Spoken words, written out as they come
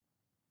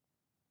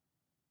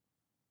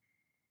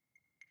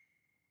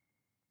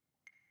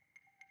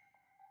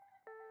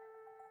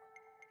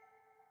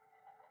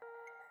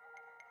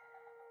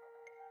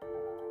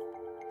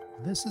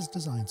This is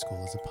Design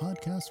School is a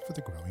podcast for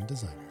the growing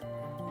designer.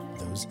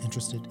 Those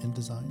interested in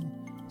design,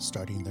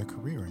 starting their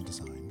career in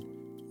design,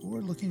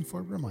 or looking for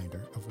a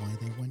reminder of why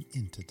they went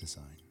into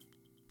design.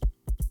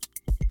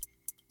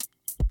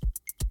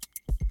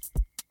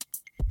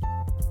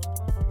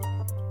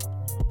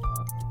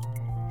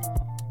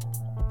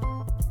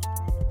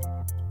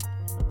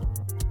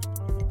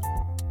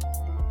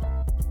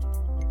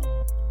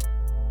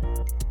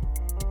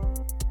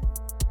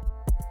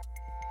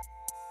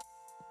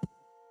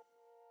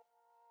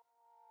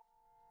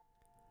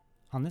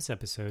 On this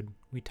episode,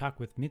 we talk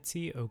with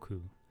Mitzi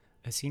Oku,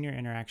 a senior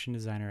interaction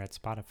designer at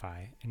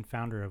Spotify and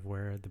founder of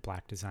Where Are the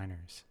Black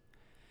Designers.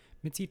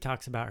 Mitzi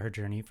talks about her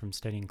journey from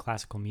studying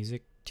classical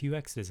music to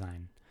UX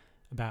design,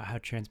 about how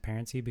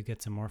transparency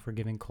begets a more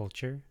forgiving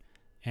culture,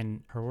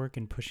 and her work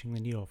in pushing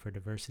the needle for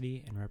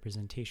diversity and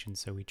representation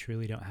so we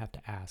truly don't have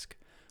to ask,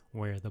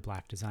 where are the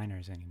black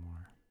designers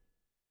anymore?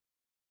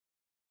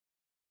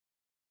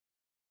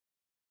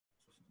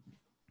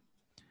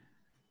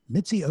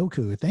 Mitzi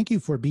Oku, thank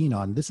you for being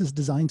on This is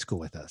Design School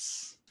with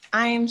us.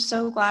 I am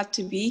so glad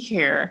to be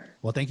here.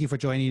 Well, thank you for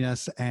joining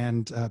us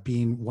and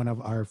being one of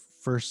our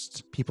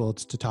first people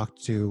to talk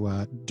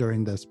to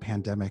during this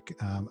pandemic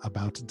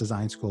about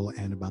design school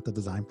and about the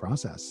design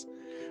process.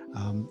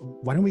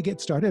 Why don't we get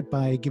started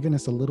by giving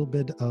us a little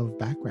bit of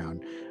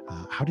background?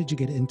 How did you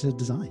get into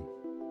design?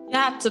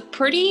 Yeah, it's a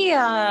pretty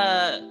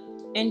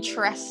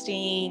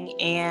interesting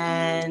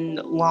and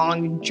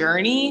long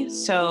journey.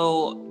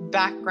 So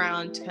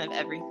background to kind of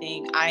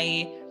everything.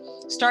 I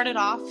started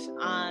off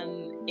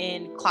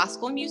in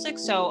classical music.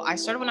 So I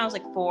started when I was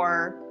like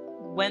 4,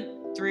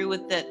 went through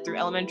with it through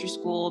elementary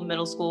school,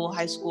 middle school,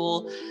 high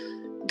school,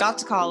 got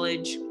to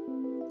college,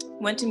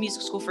 went to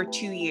music school for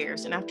 2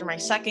 years. And after my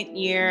second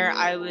year,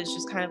 I was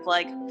just kind of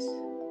like,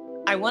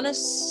 I want to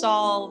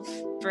solve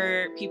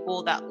for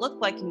people that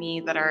look like me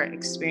that are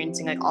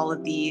experiencing like all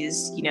of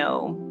these,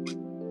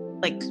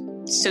 like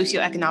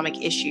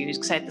socioeconomic issues,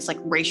 because I had this like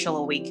racial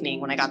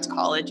awakening when I got to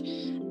college.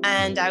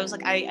 And I was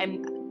like,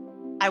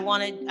 I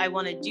want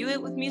to do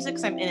it with music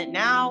because I'm in it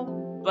now,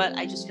 but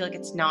I just feel like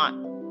it's not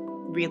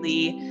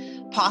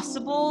really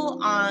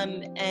possible.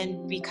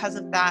 And because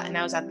of that, and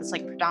I was at this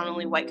like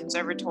predominantly white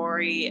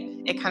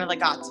conservatory, it kind of like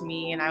got to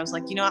me, and I was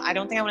like, I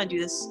don't think I want to do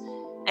this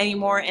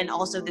anymore. And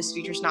also this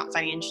future's not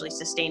financially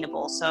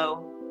sustainable.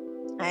 So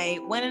I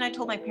went and I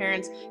told my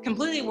parents,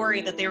 completely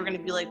worried that they were going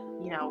to be like,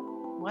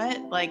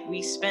 what? Like,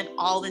 we spent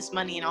all this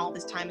money and all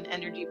this time and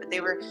energy, but they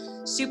were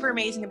super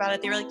amazing about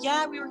it. They were like,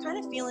 yeah, we were kind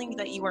of feeling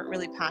that you weren't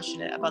really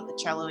passionate about the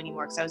cello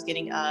anymore, because I was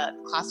getting a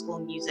classical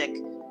music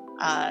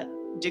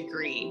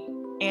degree.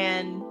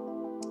 And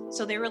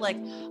so they were like,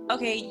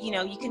 okay, you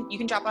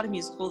can drop out of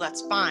music school,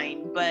 that's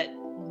fine, but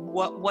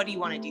what do you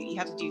want to do? You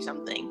have to do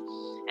something.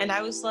 And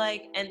I was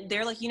like, and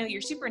they're like, you're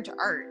super into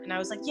art. And I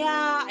was like,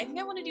 yeah, I think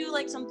I want to do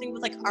like something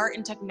with like art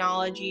and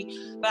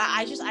technology, but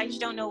I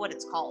just don't know what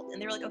it's called. And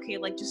they were like, okay,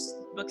 like just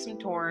book some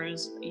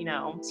tours,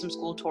 some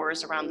school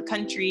tours around the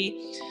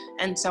country.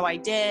 And so I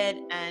did.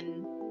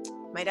 And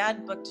my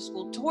dad booked a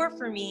school tour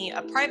for me,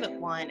 a private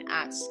one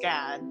at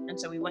SCAD. And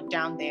so we went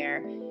down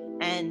there,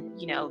 and,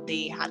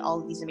 they had all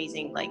of these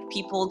amazing like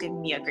people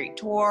giving me a great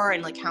tour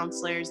and like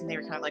counselors. And they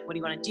were kind of like, what do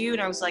you want to do?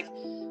 And I was like,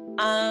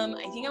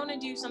 I think I want to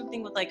do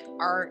something with like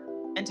art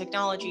and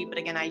technology, but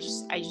again, I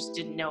just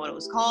didn't know what it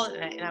was called,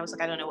 and I was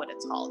like, I don't know what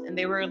it's called. And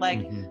they were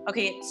like,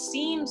 okay, it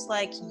seems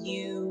like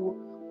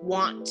you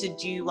want to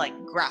do like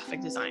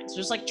graphic design, so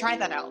just like try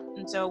that out.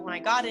 And so when I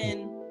got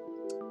into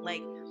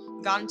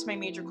my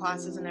major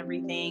classes and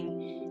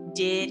everything,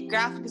 did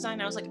graphic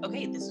design, I was like,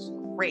 okay, this is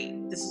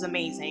great, this is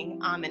amazing,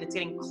 and it's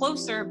getting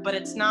closer, but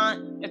it's not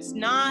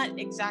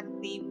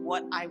exactly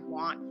what I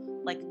want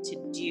like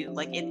to do.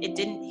 Like it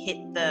didn't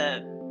hit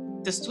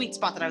the sweet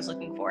spot that I was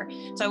looking for.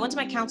 So I went to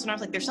my counselor and I was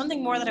like, there's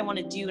something more that I want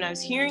to do. And I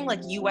was hearing like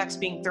UX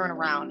being thrown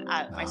around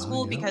at my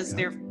school because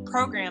their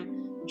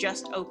program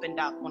just opened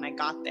up when I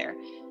got there.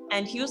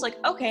 And he was like,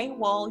 okay,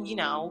 well,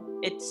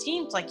 it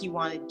seems like you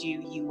want to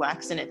do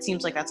UX and it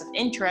seems like that's of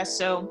interest.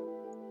 So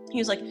he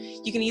was like,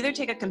 you can either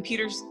take a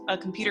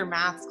computer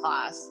math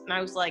class. And I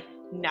was like,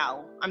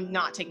 no, I'm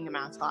not taking a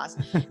math class.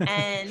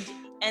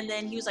 And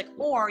then he was like,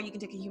 or you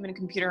can take a human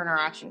computer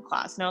interaction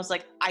class. And I was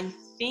like, I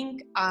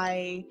think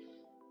I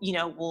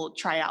will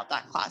try out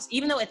that class.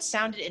 Even though it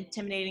sounded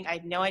intimidating, I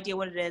had no idea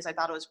what it is. I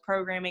thought it was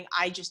programming.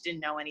 I just didn't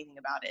know anything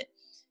about it.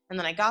 And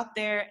then I got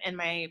there, and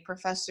my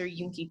professor,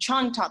 Yoonki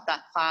Chung, taught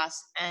that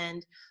class.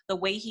 And the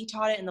way he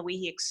taught it and the way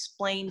he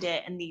explained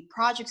it and the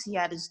projects he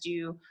had us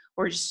do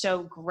were just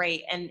so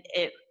great. And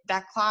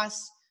that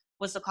class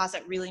was the class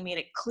that really made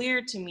it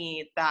clear to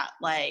me that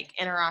like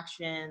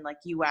interaction, like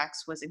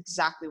UX was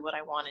exactly what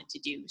I wanted to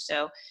do.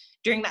 So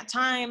during that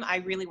time, I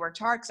really worked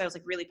hard because I was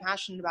like really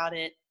passionate about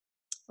it.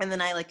 And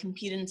then I like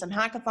competed in some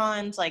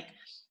hackathons, like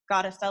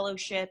got a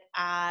fellowship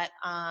at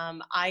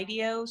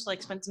IDEO, so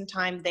like spent some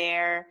time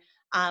there,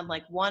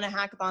 like won a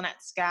hackathon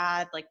at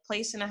SCAD, like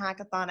placed in a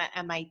hackathon at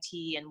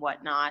MIT and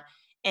whatnot.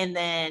 And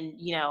then,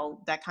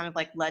 that kind of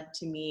like led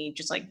to me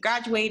just like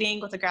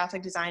graduating with a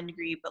graphic design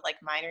degree, but like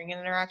minoring in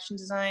interaction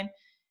design.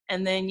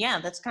 And then, yeah,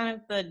 that's kind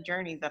of the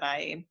journey that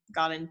I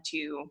got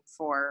into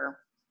for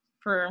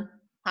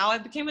how I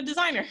became a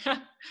designer.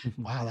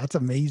 Wow, that's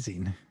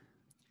amazing.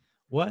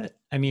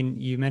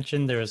 You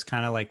mentioned there was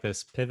kind of like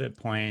this pivot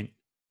point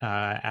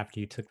after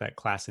you took that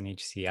class in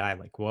HCI.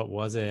 Like, what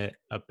was it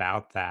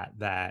about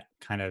that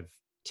kind of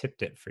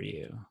tipped it for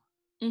you?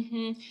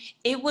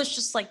 It was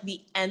just like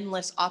the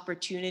endless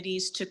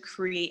opportunities to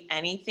create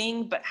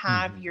anything, but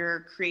have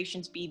your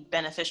creations be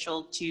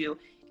beneficial to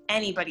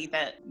anybody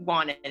that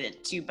wanted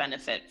it to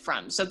benefit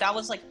from. So that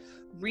was like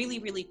really,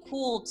 really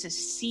cool to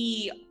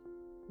see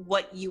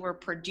what you were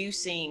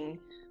producing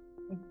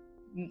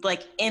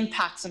like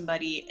impact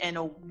somebody in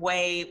a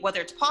way, whether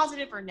it's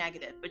positive or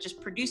negative, but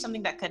just produce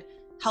something that could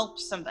help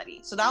somebody.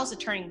 So that was a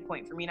turning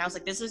point for me. And I was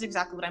like, this is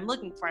exactly what I'm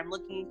looking for. I'm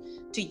looking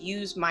to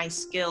use my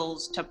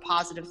skills to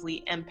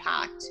positively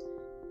impact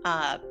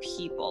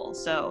people.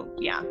 So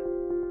yeah.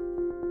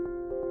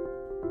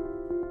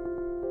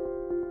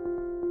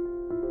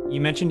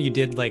 You mentioned you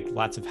did like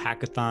lots of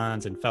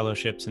hackathons and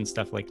fellowships and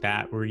stuff like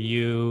that. Were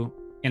you,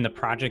 in the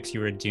projects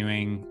you were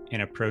doing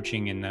and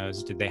approaching in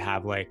those, did they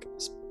have like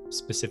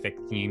specific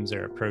themes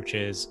or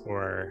approaches,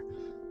 or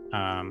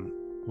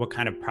what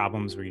kind of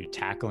problems were you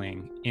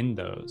tackling in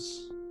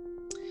those?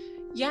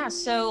 Yeah,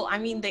 so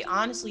they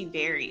honestly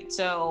varied.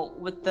 So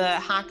with the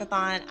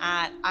hackathon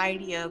at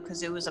IDEO,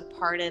 because it was a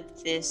part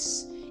of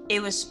this,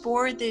 it was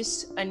for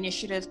this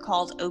initiative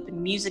called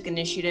Open Music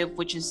Initiative,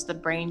 which is the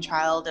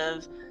brainchild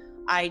of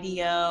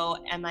IDEO,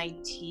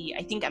 MIT,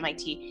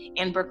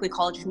 and Berklee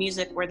College of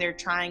Music, where they're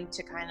trying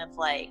to kind of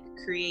like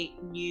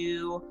create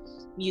new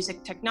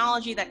music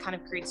technology that kind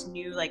of creates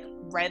new like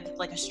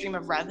a stream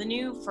of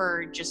revenue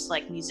for just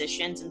like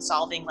musicians and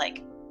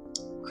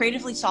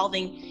creatively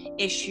solving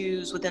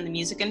issues within the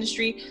music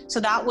industry. So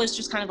that was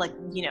just kind of like,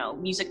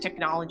 music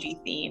technology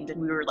themed. And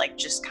we were like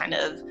just kind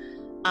of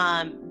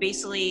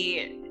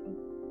basically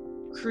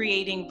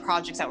creating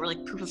projects that were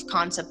like proof of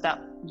concept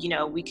that,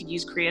 we could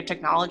use creative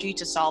technology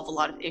to solve a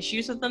lot of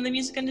issues within the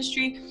music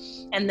industry.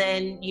 And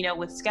then,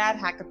 with SCAD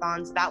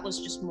hackathons, that was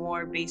just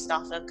more based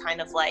off of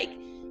kind of like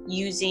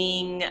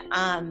using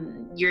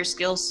your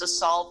skills to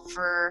solve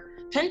for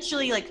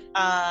potentially like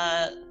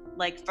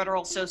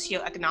federal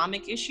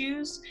socioeconomic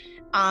issues.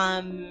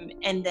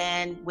 And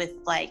then with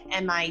like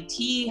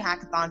MIT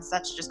hackathons,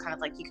 that's just kind of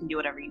like you can do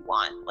whatever you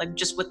want, like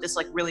just with this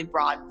like really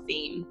broad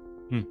theme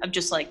of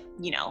just like,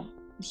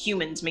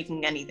 humans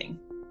making anything.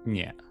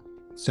 Yeah.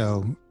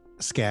 So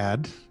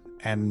SCAD,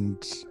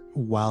 and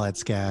while at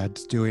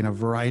SCAD, doing a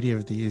variety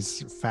of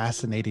these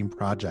fascinating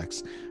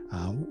projects.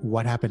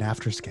 What happened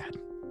after SCAD?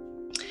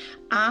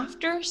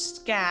 After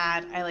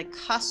SCAD, I like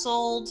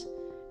hustled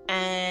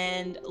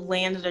and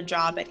landed a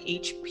job at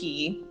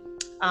HP.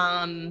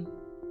 I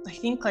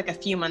think like a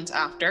few months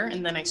after,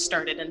 and then I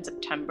started in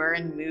September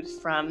and moved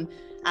from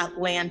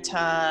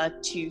Atlanta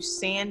to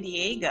San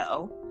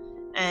Diego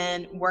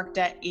and worked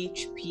at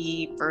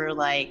HP for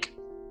like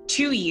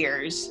 2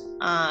 years.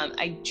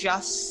 I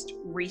just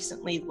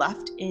recently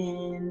left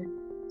in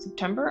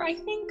September, I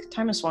think.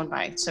 Time has flown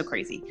by. It's so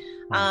crazy.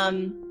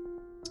 And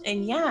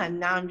yeah,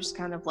 now I'm just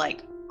kind of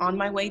like on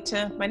my way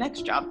to my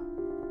next job.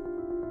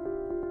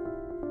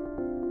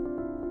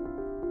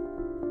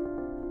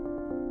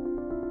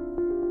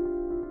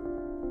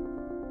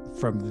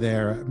 From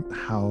there,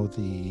 how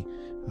the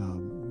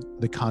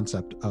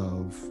concept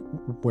of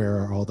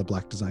where all the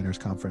Black Designers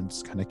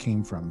Conference kind of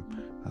came from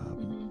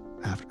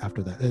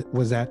after that.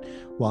 Was that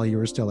while you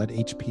were still at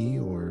HP,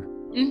 or?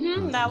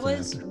 That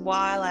was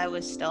while I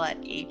was still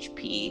at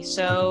HP.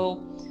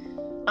 So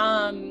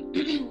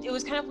it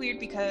was kind of weird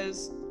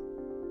because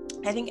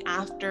I think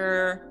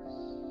after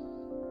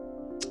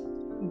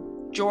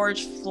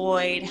George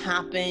Floyd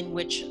happened,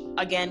 which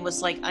again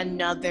was like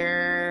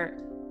another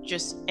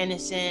just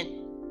innocent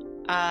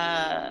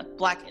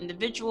Black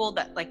individual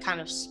that like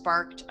kind of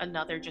sparked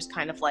another just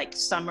kind of like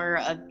summer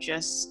of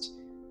just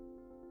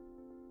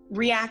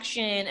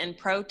reaction and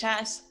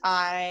protest.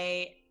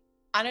 I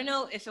don't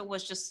know if it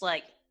was just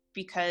like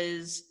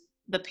because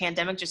the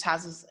pandemic just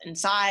has us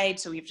inside,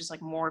 so we have just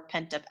like more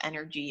pent up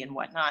energy and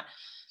whatnot.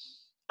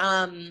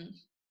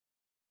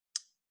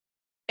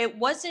 It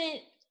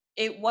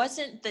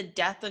wasn't the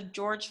death of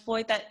George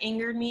Floyd that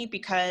angered me,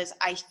 because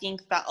I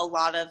think that a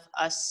lot of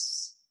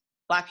us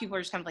Black people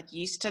are just kind of like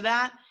used to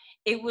that.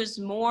 It was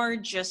more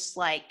just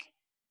like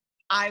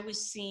I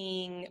was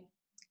seeing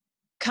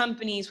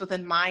companies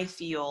within my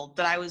field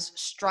that I was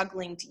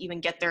struggling to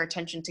even get their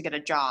attention to get a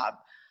job,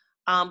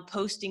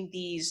 posting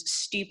these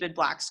stupid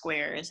Black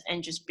squares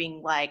and just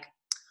being like,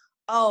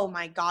 oh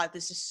my God,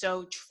 this is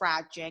so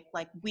tragic.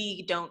 Like,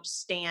 we don't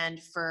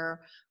stand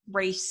for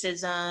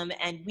racism,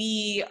 and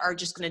we are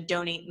just going to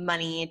donate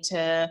money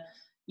to,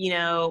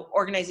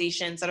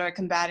 organizations that are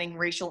combating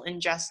racial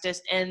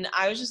injustice. And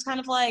I was just kind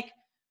of like,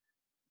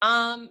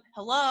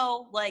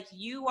 hello, like,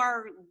 you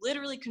are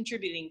literally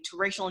contributing to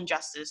racial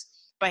injustice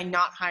by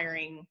not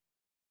hiring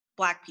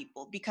Black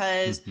people,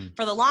 because Mhm.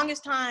 for the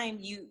longest time,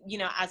 you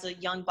know, as a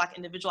young Black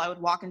individual, I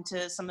would walk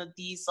into some of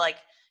these like,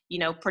 you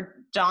know,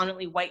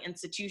 predominantly white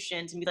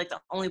institutions and be like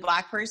the only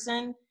Black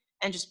person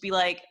and just be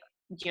like,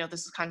 you know,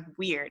 this is kind of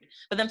weird.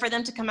 But then for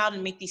them to come out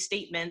and make these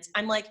statements,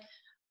 I'm like,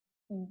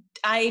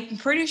 I'm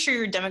pretty sure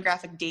your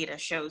demographic data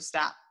shows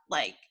that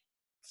like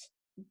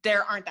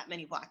there aren't that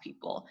many Black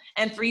people.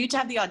 And for you to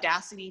have the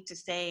audacity to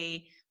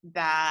say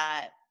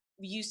that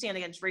you stand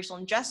against racial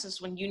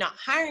injustice when you not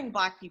hiring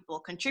Black people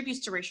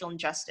contributes to racial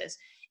injustice,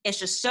 it's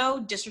just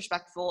so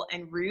disrespectful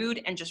and rude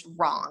and just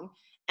wrong.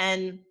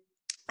 And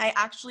I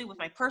actually, with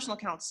my personal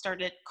account,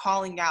 started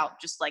calling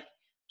out just like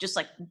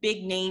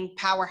big name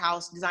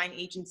powerhouse design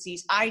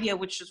agencies. IDEA,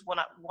 which is one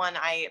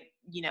I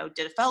you know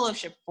did a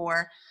fellowship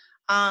for,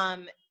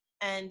 and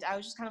I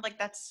was just kind of like,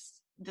 that's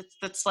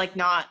like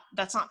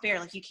that's not fair.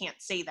 Like you can't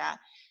say that.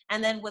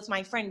 And then with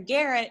my friend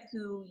Garrett,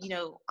 who you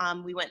know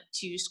we went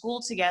to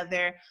school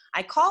together,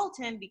 I called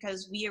him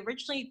because we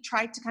originally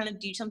tried to kind of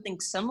do something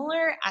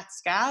similar at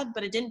SCAD,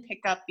 but it didn't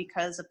pick up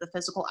because of the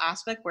physical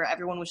aspect where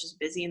everyone was just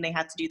busy and they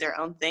had to do their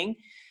own thing.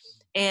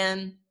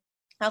 And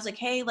I was like,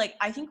 hey, like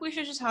I think we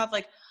should just have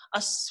like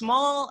a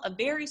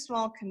very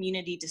small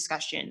community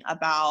discussion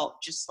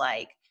about just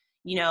like,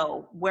 you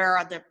know, where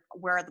are the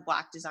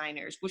Black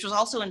designers, which was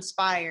also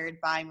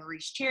inspired by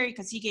Maurice Cherry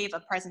because he gave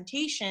a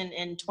presentation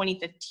in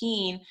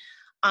 2015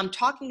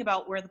 talking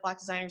about where the Black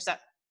designers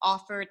that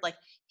offered like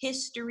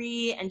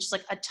history and just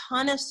like a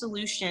ton of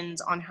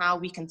solutions on how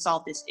we can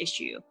solve this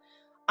issue.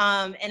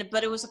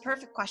 But it was a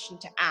perfect question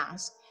to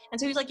ask. And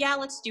so he was like, yeah,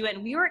 let's do it.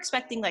 And we were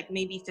expecting like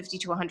maybe 50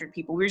 to 100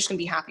 people. We were just gonna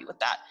be happy with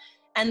that.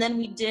 And then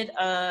we did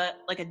a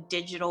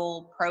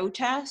digital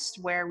protest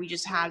where we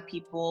just had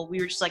people, we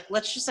were just like,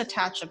 let's just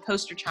attach a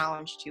poster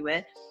challenge to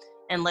it.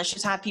 And let's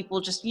just have people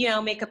just, you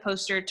know, make a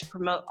poster to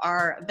promote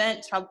our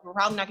event. We're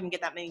probably not gonna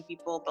get that many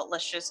people, but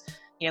let's just,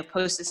 you know,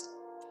 post this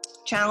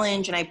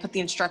challenge. And I put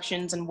the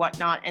instructions and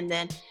whatnot. And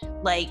then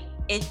like,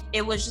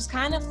 it was just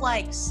kind of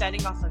like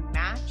setting off a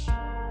match.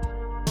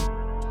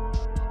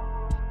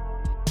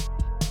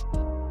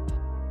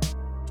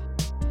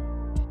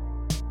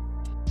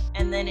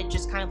 And then it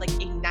just kind of like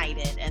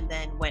ignited and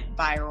then went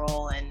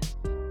viral.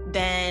 And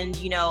then,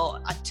 you know,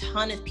 a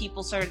ton of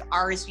people started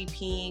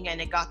RSVPing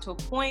and it got to a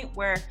point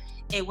where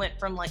it went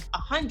from like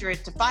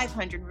 100 to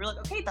 500. We were like,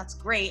 okay, that's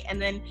great.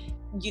 And then,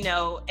 you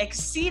know,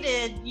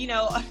 exceeded, you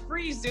know, a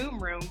free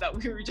Zoom room that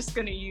we were just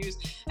going to use.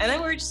 And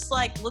then we were just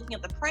like looking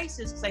at the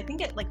prices because I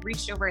think it like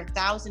reached over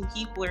 1,000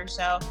 people or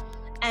so.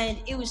 And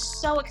it was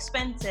so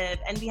expensive.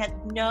 And we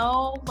had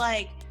no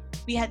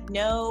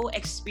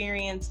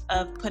experience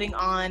of putting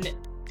on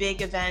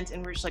big event,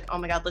 and we're just like, oh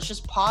my god, let's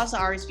just pause the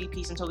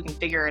RSVPs until we can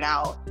figure it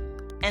out.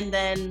 And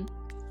then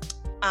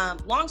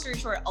long story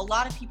short, a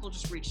lot of people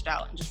just reached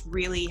out and just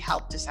really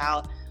helped us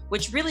out,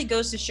 which really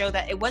goes to show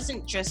that it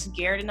wasn't just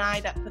Garrett and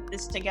I that put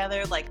this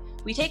together. Like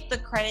we take the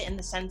credit in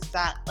the sense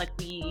that like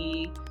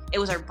it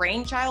was our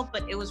brainchild,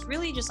 but it was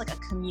really just like a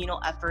communal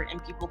effort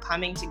and people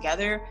coming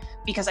together,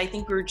 because I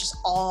think we were just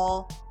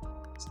all,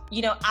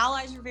 you know,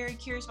 allies were very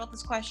curious about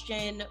this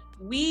question.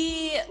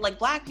 We, like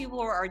Black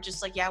people, are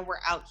just like, yeah, we're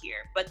out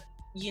here. But,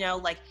 you know,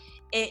 like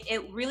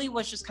it really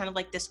was just kind of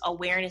like this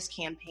awareness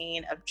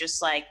campaign of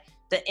just like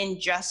the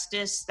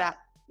injustice that,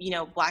 you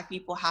know, Black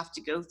people have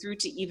to go through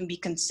to even be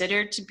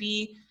considered to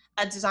be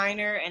a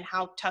designer, and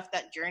how tough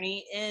that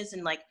journey is,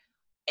 and like,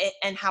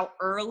 and how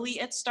early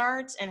it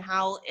starts, and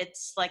how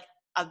it's like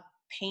a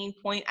pain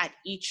point at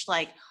each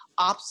like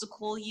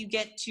obstacle you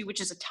get to, which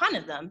is a ton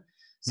of them.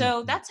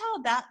 So that's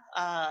how that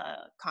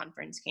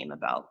conference came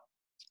about.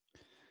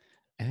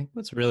 I think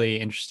what's really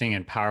interesting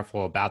and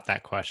powerful about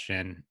that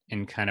question,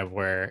 and kind of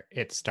where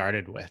it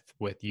started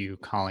with you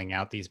calling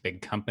out these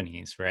big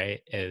companies,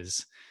 right,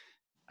 is,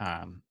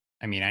 I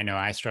mean, I know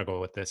I struggle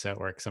with this at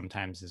work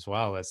sometimes as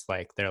well. It's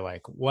like, they're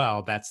like,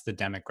 well, that's the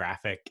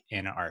demographic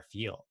in our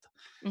field.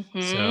 Mm-hmm.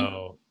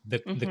 So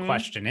the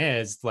question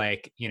is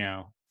like, you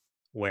know,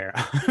 where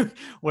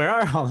where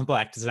are all the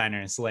Black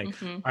designers? Like,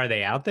 are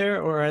they out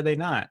there or are they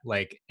not?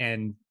 Like,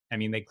 and I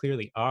mean, they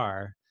clearly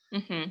are.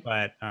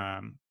 But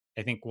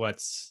I think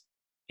what's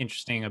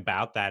interesting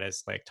about that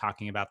is like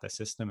talking about the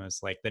system is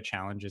like the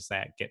challenges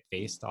that get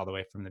faced all the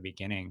way from the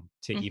beginning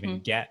to even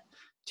get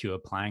to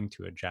applying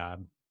to a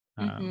job.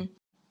 I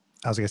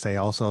was going to say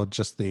also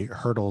just the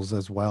hurdles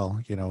as well.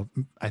 You know,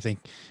 I think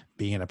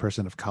being a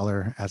person of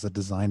color as a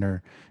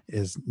designer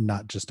is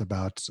not just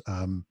about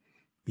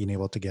being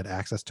able to get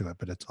access to it,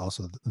 but it's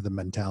also the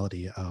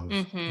mentality of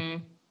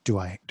do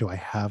I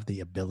have the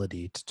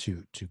ability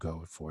to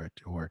go for it,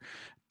 or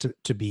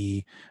to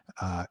be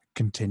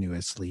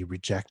continuously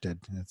rejected.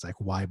 And it's like,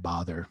 why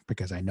bother?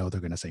 Because I know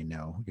they're going to say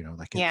no. You know,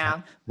 like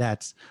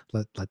that's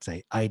let's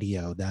say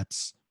IDEO.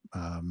 That's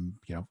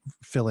you know,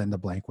 fill in the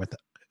blank with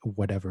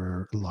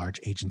whatever large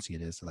agency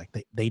it is. Like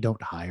they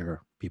don't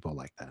hire people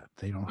like that.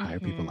 They don't hire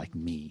people like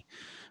me.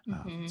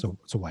 So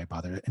why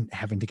bother? And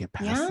having to get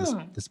past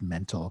this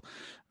mental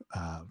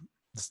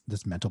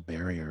this mental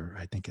barrier,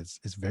 I think is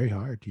very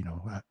hard. You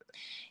know,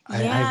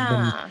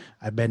 Yeah.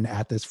 I've been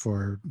at this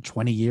for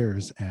 20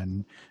 years,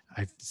 and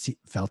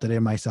felt it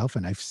in myself,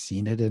 and I've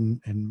seen it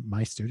in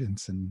my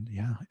students, and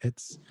yeah,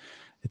 it's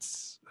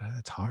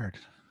hard.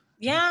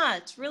 Yeah,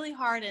 it's really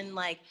hard. And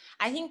like,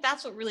 I think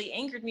that's what really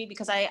angered me,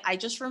 because I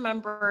just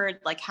remembered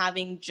like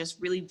having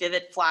just really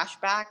vivid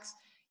flashbacks,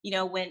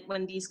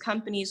 when these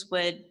companies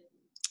would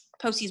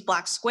post these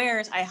black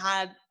squares. I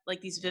had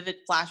like these vivid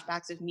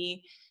flashbacks of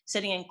me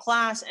sitting in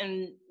class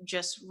and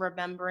just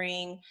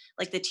remembering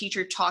like the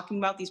teacher talking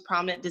about these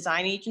prominent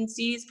design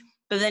agencies,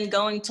 but then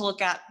going to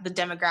look at the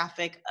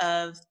demographic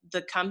of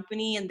the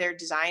company and their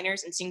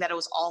designers and seeing that it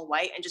was all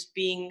white, and just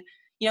being,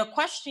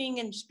 questioning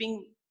and just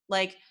being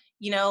like,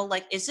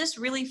 like, is this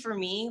really for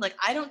me? Like,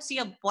 I don't see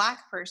a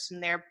black person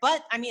there,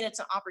 but I mean, it's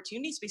an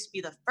opportunity space to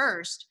be the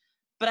first.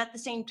 But at the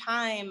same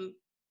time,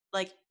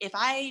 like, if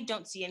I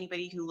don't see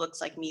anybody who looks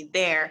like me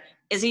there,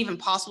 is it even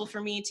possible for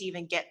me to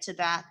even get to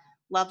that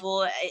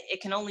level? It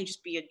can only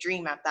just be a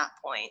dream at that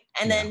point.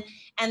 Yeah.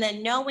 And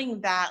then knowing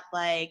that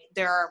like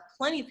there are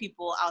plenty of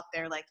people out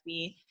there like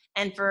me,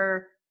 and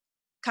for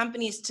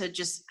companies to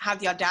just have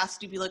the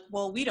audacity to be like,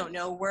 well, we don't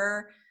know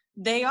where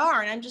they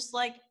are. And I'm just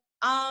like,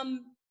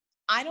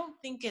 I don't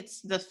think it's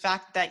the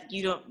fact that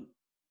you don't,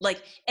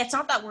 like, it's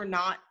not that we're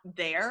not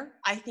there.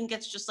 I think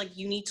it's just like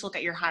you need to look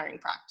at your hiring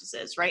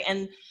practices, right?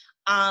 And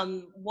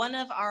one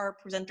of our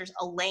presenters,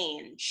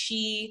 Elaine,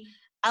 she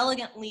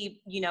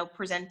elegantly,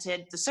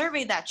 presented the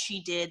survey that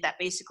she did that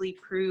basically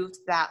proved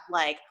that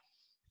like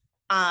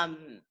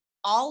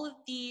all of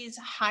these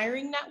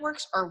hiring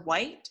networks are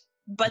white,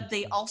 but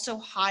they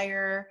also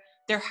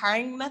their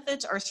hiring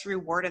methods are through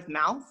word of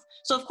mouth.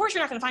 So of course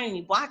you're not going to find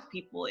any black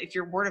people if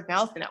your word of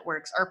mouth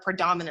networks are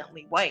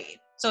predominantly white.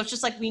 So it's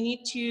just like we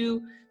need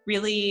to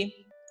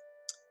really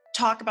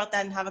talk about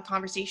that and have a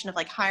conversation of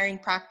like hiring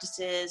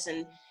practices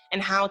and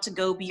how to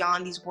go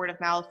beyond these word of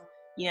mouth,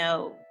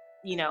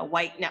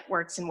 white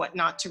networks and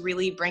whatnot, to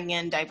really bring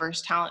in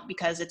diverse talent,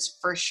 because it's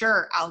for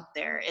sure out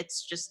there.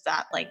 It's just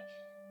that like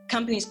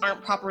companies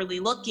aren't properly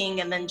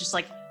looking, and then just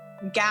like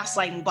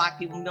gaslighting black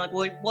people and be like,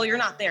 well, you're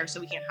not there, so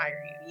we can't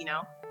hire you,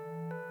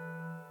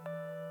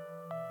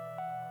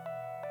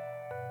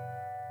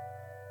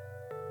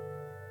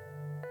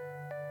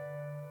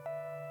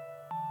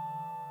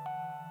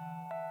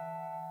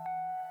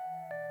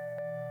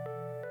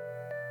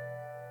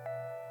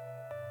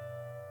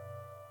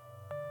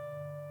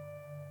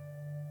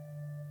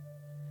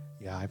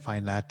 Yeah, I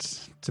find that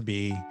to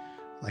be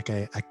like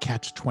a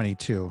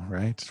catch-22,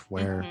 right?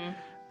 Where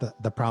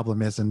the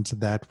problem isn't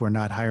that we're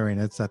not hiring,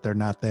 it's that they're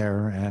not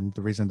there. And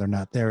the reason they're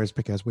not there is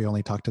because we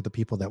only talk to the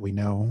people that we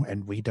know,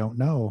 and we don't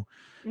know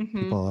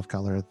people of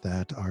color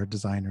that are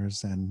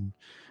designers. And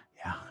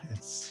yeah,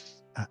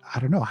 it's, I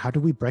don't know. How do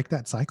we break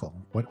that cycle?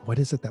 What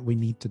is it that we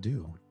need to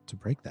do to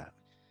break that?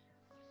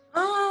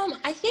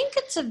 I think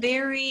it's a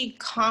very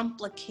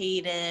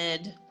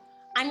complicated,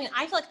 I mean,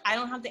 I feel like I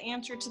don't have the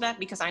answer to that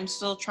because I'm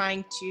still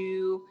trying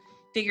to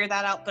figure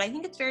that out. But I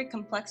think it's very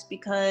complex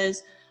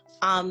because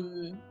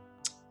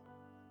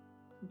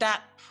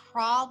that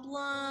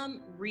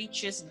problem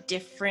reaches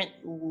different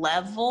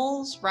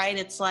levels, right?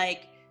 It's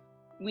like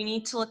we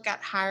need to look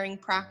at hiring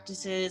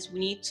practices. We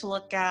need to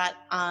look at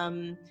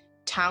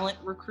talent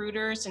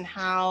recruiters and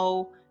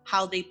how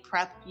they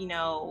prep,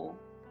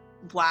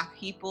 Black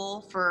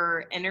people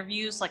for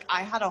interviews. Like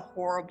I had a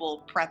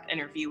horrible prep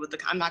interview with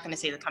I'm not going to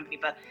say the company,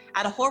 but I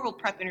had a horrible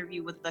prep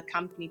interview with the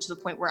company to the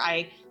point where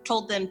I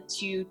told them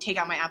to take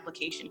out my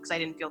application because I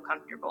didn't feel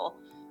comfortable.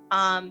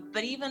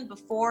 But even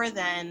before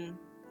then,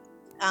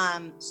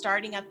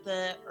 starting at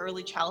the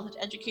early childhood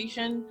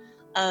education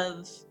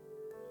of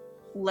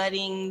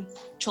letting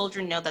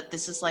children know that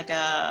this is like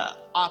a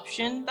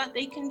option that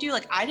they can do.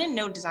 Like I didn't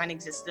know design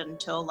existed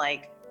until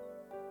like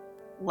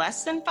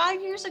less than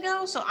 5 years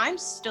ago, so I'm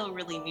still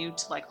really new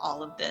to like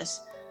all of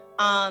this.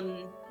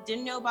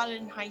 Didn't know about it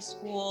in high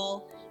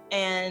school,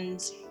 and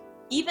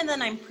even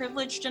then I'm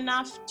privileged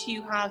enough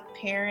to have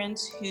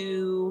parents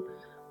who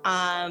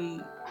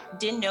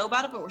didn't know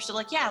about it but were still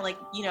like, yeah, like,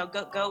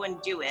 go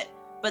and do it.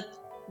 But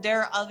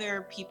there are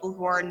other people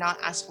who are not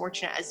as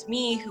fortunate as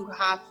me who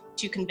have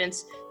to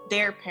convince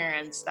their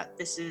parents that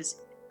this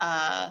is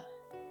a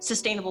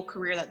sustainable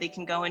career that they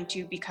can go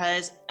into,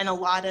 because in a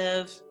lot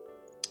of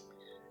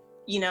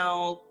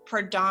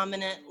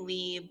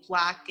predominantly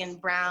Black and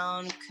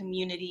brown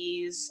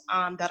communities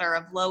that are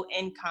of low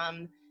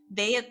income,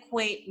 they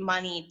equate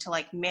money to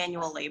like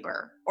manual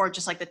labor or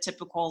just like the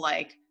typical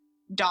like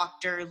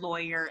doctor,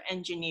 lawyer,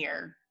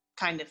 engineer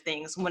kind of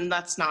things, when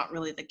that's not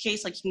really the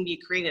case. Like you can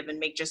be creative and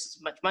make just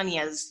as much money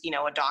as,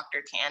 a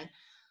doctor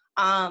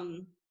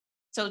can.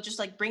 So just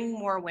like bringing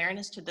more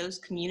awareness to those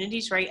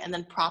communities, right? And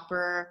then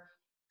proper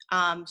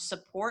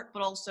support,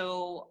 but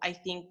also I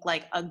think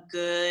like a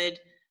good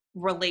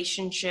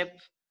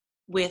relationship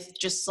with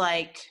just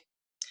like,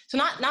 so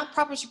not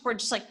proper support,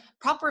 just like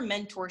proper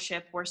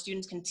mentorship where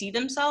students can see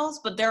themselves.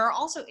 But there are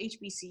also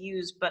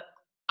HBCUs, but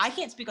I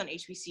can't speak on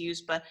HBCUs,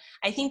 but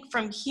I think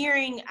from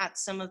hearing at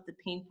some of the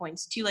pain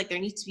points too, like there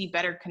needs to be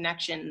better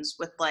connections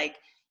with like,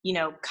 you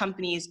know,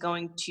 companies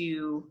going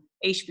to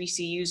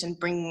HBCUs and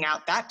bringing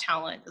out that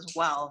talent as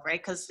well, right?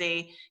 Because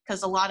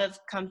a lot of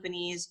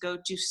companies go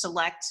to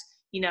select,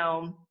 you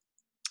know,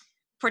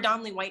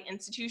 predominantly white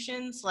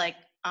institutions like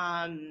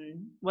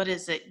what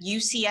is it,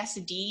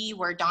 UCSD,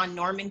 where Don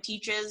Norman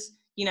teaches,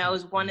 you know,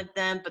 is one of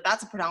them, but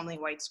that's a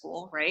predominantly white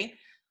school, right?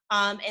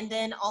 And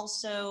then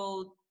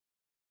also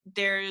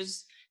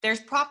there's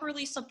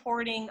properly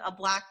supporting a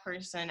Black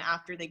person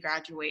after they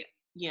graduate,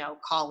 you know,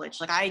 college.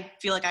 Like I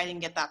feel like I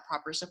didn't get that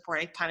proper support.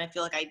 I kind of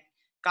feel like I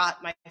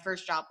got my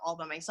first job all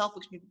by myself,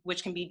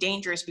 which can be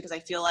dangerous because I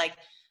feel like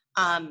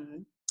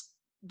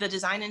the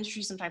design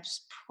industry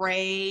sometimes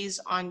preys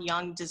on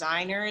young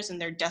designers and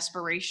their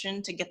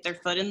desperation to get their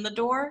foot in the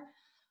door.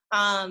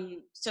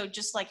 So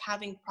just like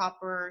having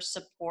proper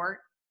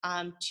support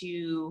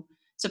to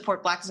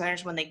support Black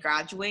designers when they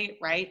graduate,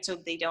 right? So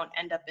they don't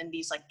end up in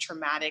these like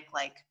traumatic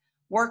like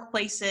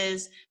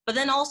workplaces, but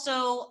then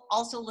also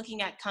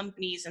looking at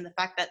companies and the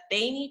fact that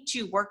they need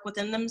to work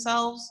within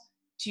themselves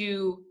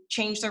to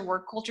change their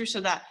work culture so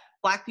that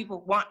Black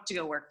people want to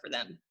go work for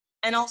them.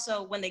 And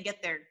also when they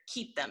get there,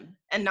 keep them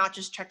and not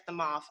just check them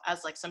off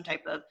as like some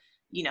type of,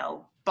 you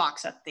know,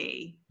 box that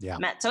they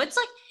met. So it's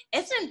like,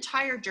 it's an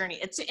entire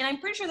journey. And I'm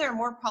pretty sure there are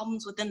more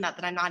problems within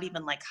that I'm not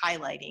even like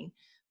highlighting,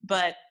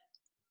 but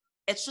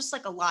it's just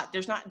like a lot.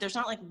 There's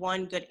not like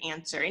one good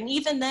answer. And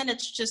even then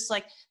it's just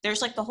like,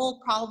 there's like the whole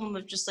problem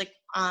of just like,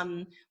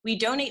 we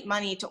donate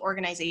money to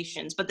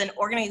organizations, but then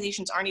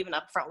organizations aren't even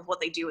upfront with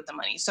what they do with the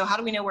money. So how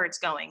do we know where it's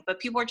going? But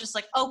people are just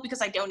like, oh,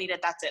 because I donated,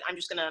 that's it. I'm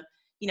just going to,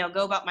 you know,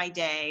 go about my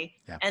day.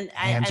 Yeah. And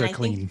hands and are I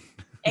clean. think,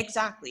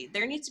 exactly.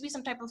 There needs to be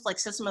some type of like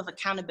system of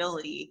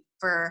accountability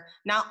for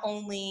not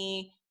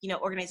only, you know,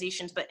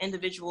 organizations, but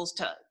individuals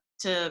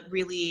to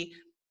really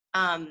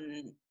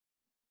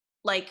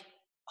like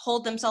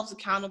hold themselves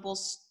accountable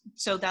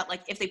so that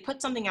like if they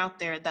put something out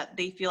there that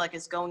they feel like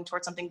is going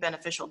towards something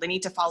beneficial, they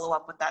need to follow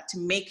up with that to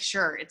make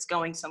sure it's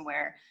going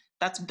somewhere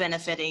that's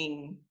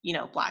benefiting, you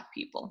know, Black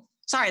people.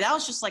 Sorry, that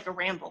was just like a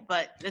ramble,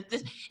 but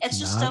it's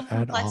just so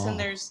complex and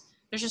there's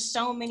just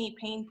so many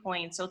pain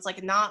points. So it's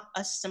like not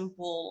a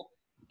simple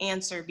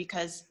answer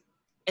because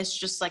it's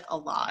just like a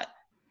lot.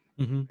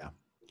 Mm-hmm. Yeah.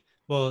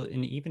 Well,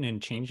 and even in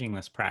changing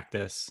this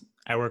practice,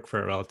 I work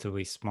for a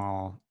relatively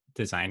small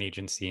design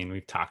agency, and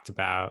we've talked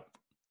about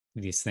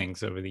these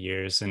things over the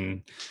years.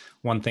 And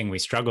one thing we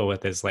struggle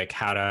with is like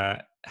how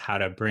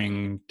to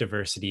bring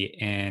diversity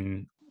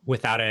in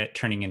without it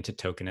turning into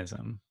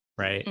tokenism,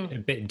 right?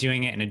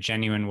 Doing it in a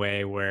genuine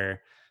way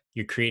where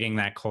you're creating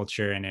that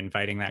culture and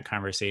inviting that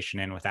conversation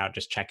in without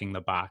just checking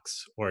the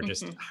box or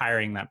just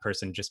hiring that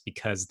person just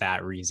because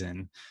that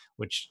reason,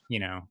 which, you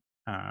know,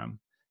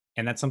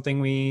 and that's something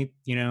we,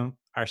 you know,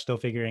 are still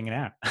figuring it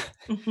out.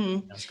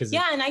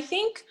 Yeah. And I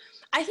think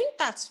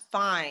that's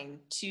fine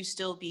to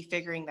still be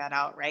figuring that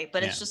out. Right.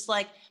 But it's just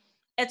like,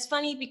 it's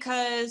funny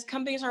because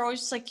companies are always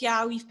just like,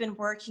 yeah, we've been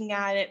working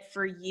at it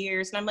for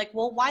years. And I'm like,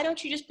 well, why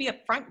don't you just be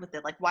upfront with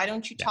it? Like, why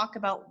don't you talk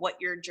about what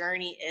your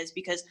journey is?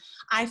 Because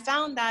I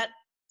found that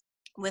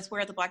with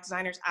Where Are the Black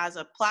Designers as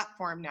a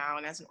platform now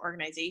and as an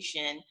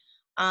organization,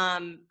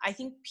 I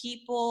think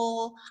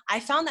I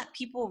found that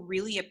people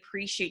really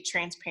appreciate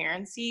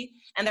transparency,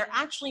 and they're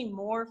actually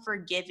more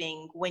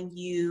forgiving when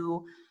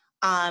you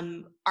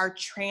are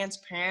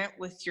transparent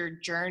with your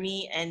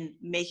journey and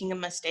making a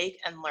mistake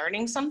and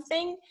learning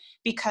something,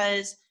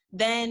 because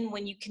then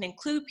when you can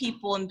include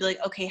people and be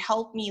like, okay,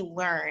 help me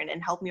learn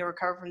and help me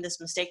recover from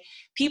this mistake,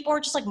 people are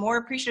just like more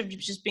appreciative of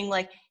just being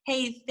like,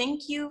 hey,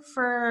 thank you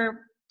for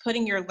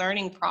putting your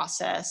learning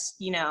process,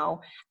 you know,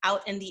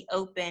 out in the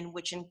open,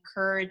 which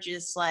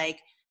encourages like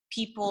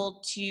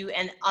people to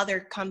and other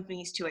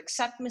companies to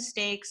accept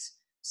mistakes,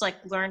 to like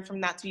learn from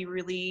that, to be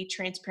really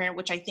transparent,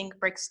 which I think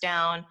breaks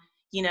down,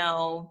 you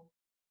know,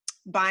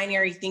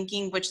 binary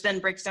thinking, which then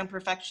breaks down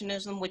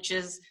perfectionism, which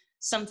is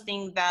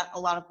something that a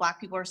lot of Black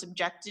people are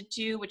subjected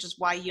to, which is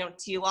why you don't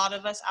see a lot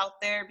of us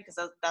out there, because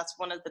that's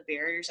one of the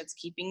barriers that's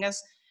keeping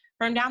us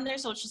from down there.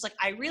 So it's just like,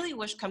 I really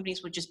wish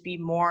companies would just be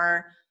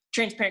more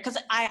transparent, because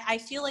I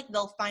feel like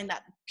they'll find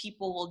that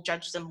people will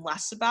judge them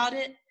less about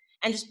it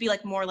and just be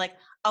like more like,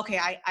 okay,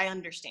 I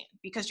understand,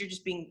 because you're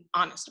just being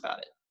honest about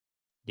it.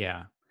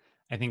 Yeah.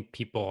 I think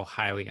people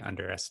highly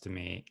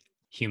underestimate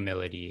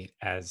humility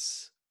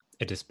as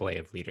a display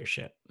of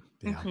leadership.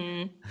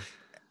 Yeah.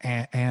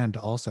 And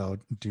also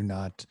do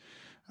not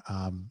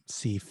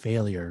see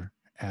failure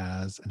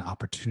as an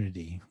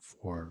opportunity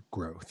for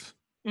growth.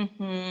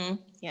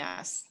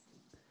 Yes.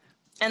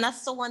 And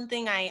that's the one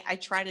thing I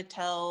try to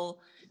tell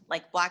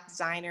like Black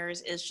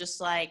designers is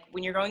just like,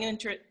 when you're going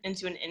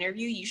into an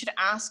interview, you should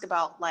ask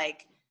about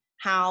like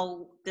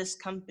how this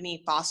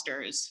company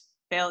fosters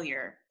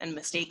failure and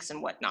mistakes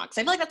and whatnot. Because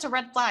I feel like that's a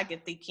red flag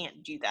if they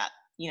can't do that,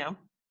 you know?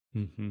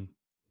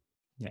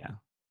 Yeah.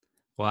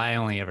 Well, I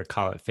only ever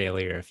call it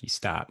failure if you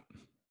stop.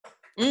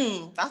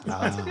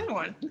 That's a good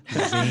one.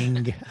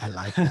 Zing. I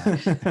like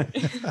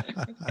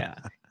that. Yeah.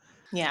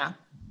 Yeah.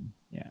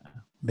 Yeah.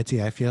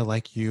 Mitzi, I feel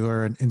like you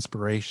are an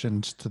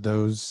inspiration to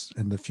those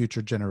in the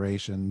future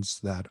generations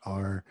that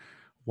are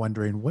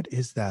wondering what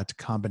is that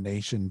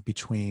combination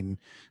between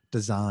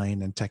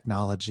design and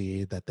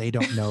technology, that they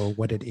don't know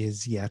what it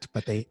is yet,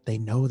 but they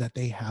know that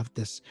they have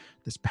this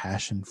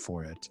passion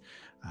for it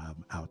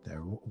out there.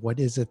 What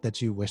is it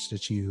that you wish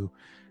that you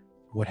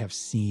would have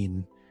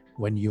seen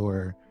when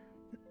you're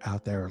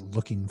out there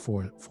looking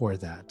for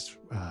that?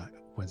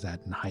 Was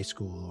that in high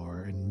school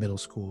or in middle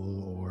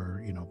school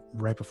or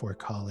right before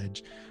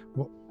college?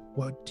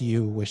 What do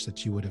you wish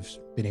that you would have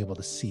been able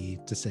to see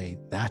to say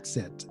that's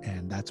it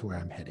and that's where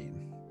I'm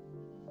heading?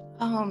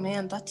 Oh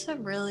man, that's a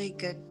really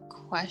good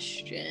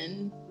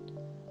question.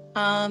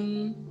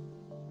 Um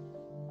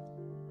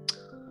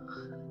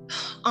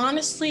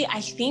Honestly,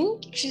 I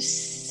think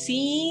just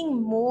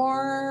seeing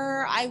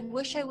more, I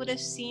wish I would have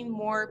seen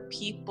more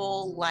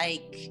people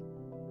like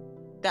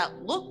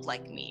that looked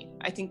like me.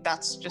 I think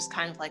that's just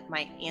kind of like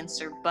my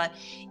answer. But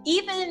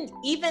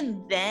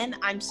even then,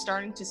 I'm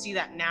starting to see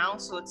that now.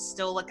 So it's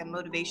still like a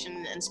motivation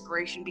and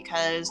inspiration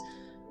because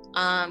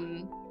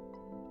um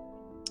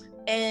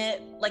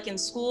like in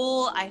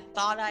school, I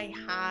thought I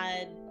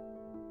had,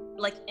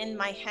 like in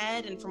my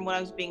head and from what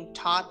I was being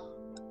taught,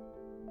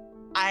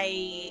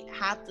 I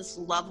had this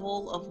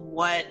level of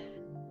what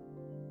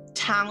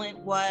talent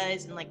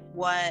was and like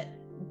what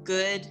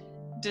good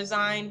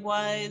design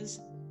was.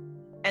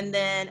 And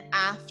then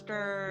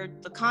after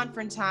the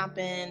conference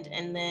happened,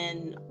 and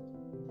then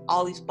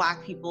all these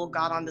Black people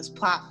got on this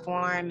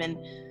platform and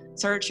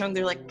started showing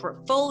their like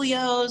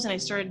portfolios, and I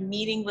started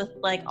meeting with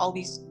like all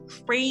these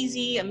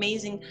crazy,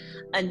 amazing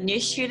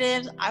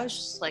initiatives. I was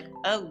just like,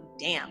 oh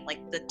damn,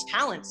 like the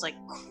talent's like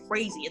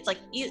crazy. It's like,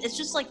 it's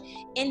just like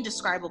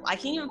indescribable. I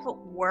can't even put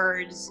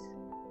words,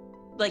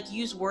 like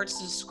use words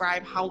to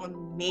describe how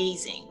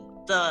amazing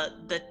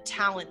the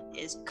talent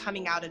is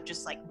coming out of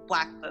just like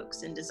Black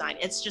folks in design.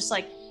 It's just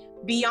like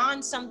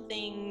beyond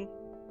something,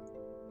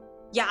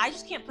 yeah, I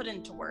just can't put it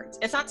into words.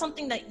 It's not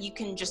something that you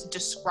can just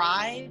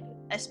describe,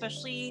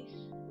 especially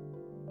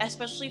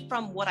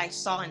from what I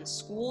saw in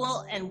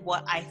school and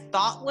what I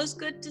thought was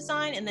good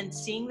design, and then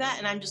seeing that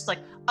and I'm just like,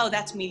 oh,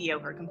 that's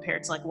mediocre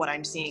compared to like what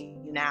I'm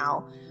seeing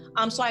now.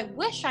 So I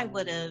wish I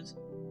would have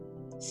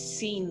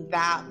seen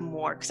that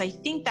more, because I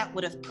think that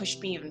would have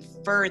pushed me even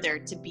further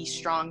to be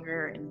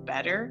stronger and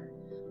better.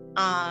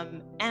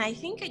 And I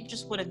think it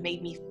just would have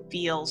made me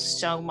feel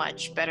so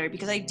much better,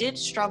 because I did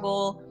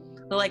struggle,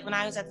 like when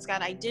I was at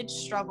Scott, I did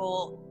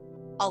struggle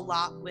a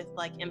lot with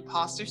like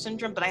imposter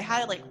syndrome, but I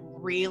had it like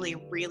really,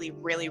 really,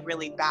 really,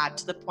 really bad,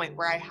 to the point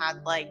where I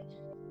had like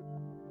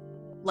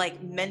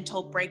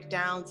mental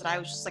breakdowns that I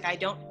was just like, I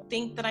don't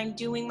think that I'm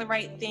doing the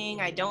right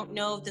thing. I don't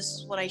know if this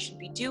is what I should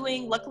be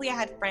doing. Luckily, I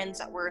had friends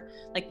that were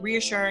like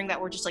reassuring,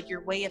 that were just like, your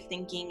way of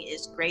thinking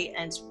is great,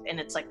 and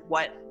it's like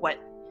what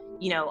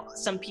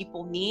some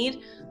people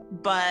need.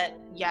 But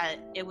yeah,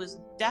 it was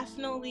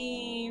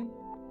definitely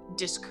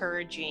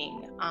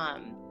discouraging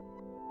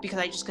because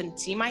I just couldn't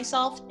see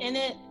myself in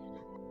it.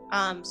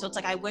 So it's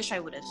like, I wish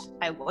I would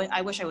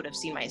have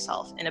seen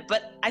myself in it,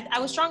 but I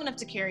was strong enough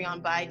to carry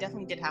on. But I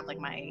definitely did have like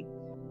my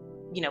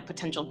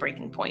potential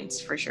breaking points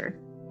for sure.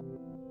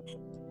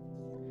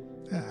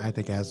 I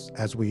think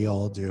as we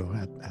all do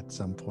at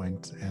some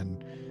point,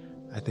 and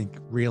I think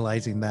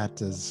realizing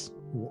that is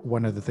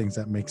one of the things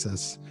that makes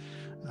us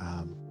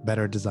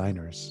better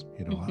designers,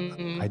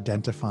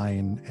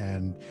 identifying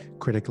and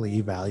critically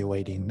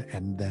evaluating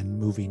and then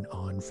moving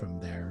on from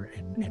there,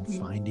 and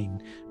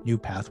finding new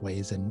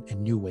pathways and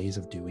new ways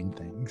of doing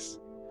things.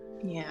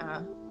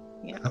 Yeah.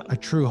 A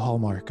true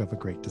hallmark of a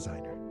great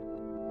designer.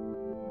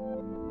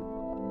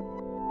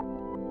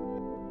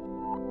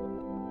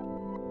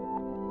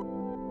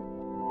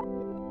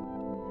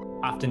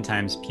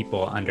 Oftentimes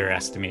people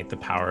underestimate the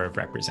power of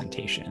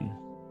representation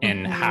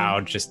and how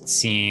just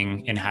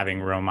seeing and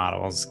having role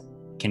models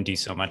can do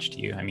so much to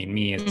you. I mean,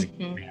 me as a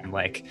man,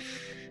 like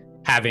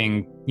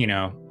having,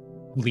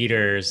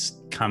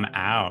 leaders come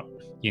out,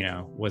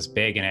 was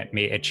big, and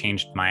it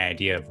changed my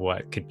idea of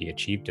what could be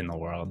achieved in the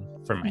world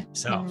for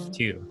myself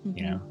too,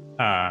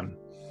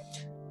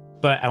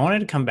 but I wanted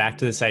to come back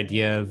to this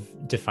idea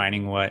of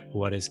defining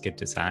what is good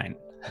design.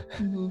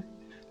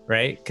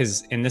 Right?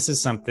 And this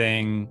is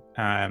something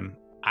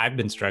I've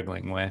been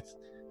struggling with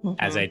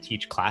as I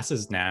teach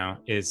classes now,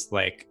 is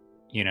like,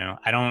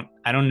 I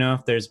don't know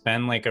if there's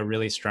been like a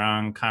really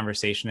strong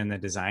conversation in the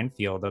design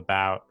field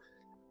about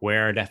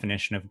where our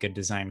definition of good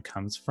design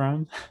comes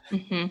from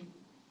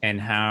and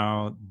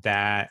how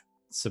that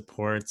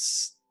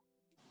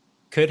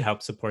could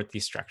help support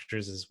these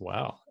structures as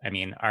well. I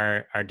mean,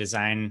 our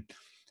design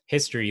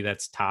history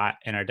that's taught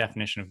and our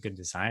definition of good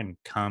design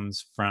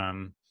comes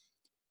from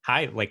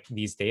like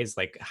these days,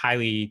 like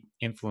highly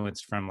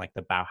influenced from like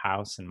the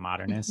Bauhaus and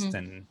modernist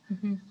and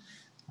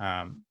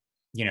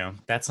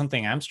that's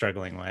something I'm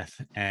struggling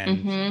with,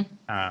 and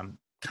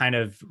kind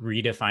of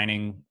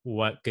redefining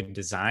what good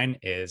design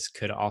is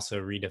could also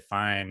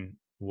redefine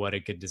what a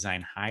good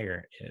design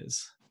hire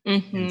is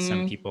in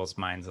some people's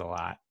minds a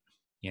lot.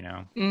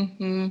 Yeah,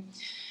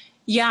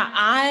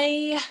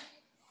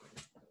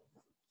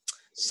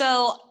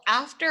 So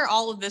after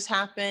all of this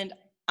happened,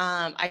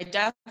 I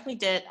definitely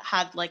did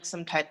had like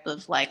some type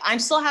of like, I'm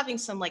still having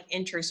some like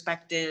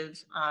introspective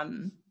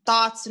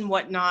thoughts and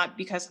whatnot,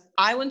 because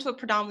I went to a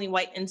predominantly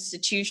white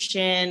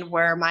institution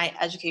where my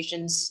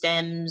education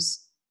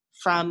stems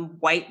from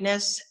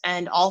whiteness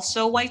and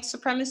also white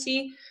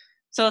supremacy.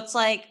 So it's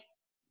like,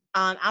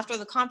 after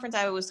the conference,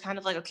 I was kind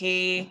of like,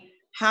 okay,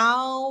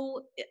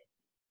 how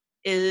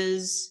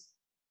is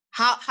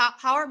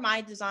how are my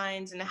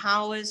designs and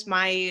how is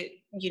my,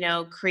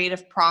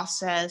 creative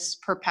process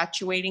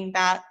perpetuating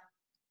that?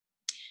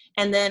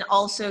 And then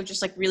also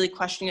just like really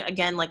questioning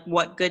again like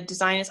what good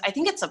design is. I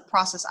think it's a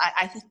process.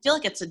 I feel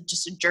like it's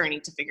just a journey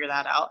to figure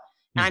that out,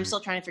 and I'm Mhm.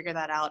 still trying to figure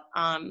that out.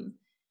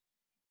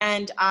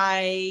 And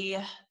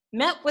I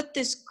met with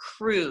this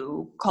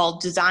crew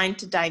called Design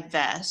to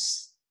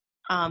Divest,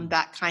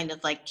 that kind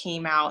of like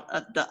came out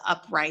of the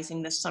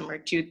uprising this summer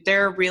too.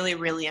 They're really,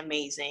 really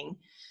amazing.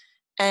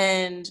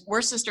 And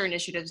we're sister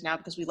initiatives now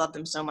because we love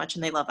them so much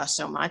and they love us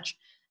so much.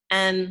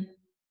 And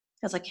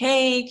I was like,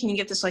 hey, can you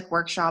get this like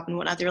workshop and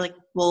whatnot? They're like,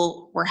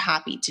 well, we're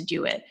happy to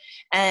do it.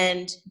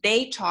 And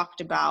they talked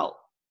about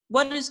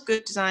what is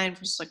good design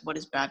versus like what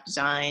is bad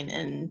design.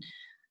 And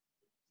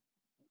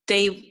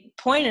they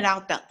pointed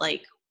out that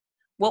like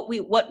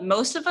what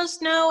most of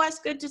us know as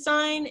good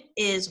design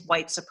is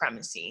white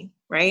supremacy,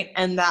 right?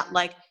 And that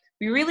like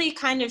we really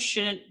kind of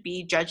shouldn't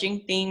be judging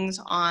things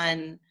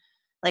on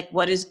like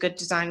what is good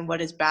design, what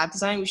is bad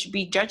design. We should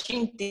be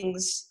judging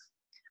things,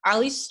 or at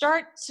least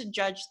start to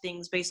judge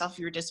things based off of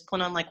your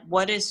discipline on like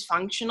what is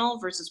functional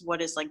versus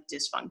what is like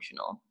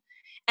dysfunctional.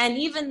 And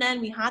even then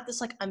we had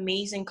this like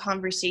amazing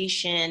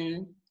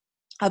conversation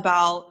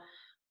about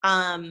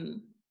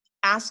um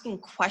asking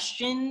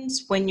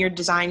questions when you're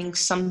designing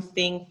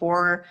something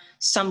for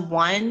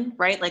someone,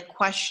 right? Like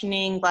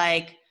questioning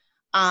like,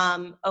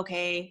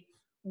 okay,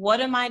 what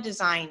am I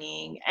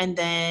designing? And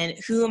then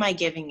who am I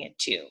giving it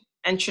to?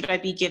 And should I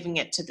be giving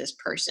it to this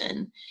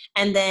person?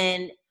 And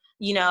then,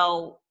 you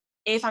know,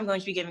 if I'm going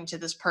to be giving to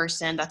this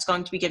person that's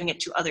going to be giving it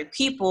to other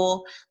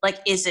people, like,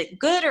 is it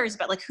good or is it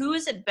bad? Like, who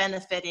is it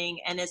benefiting?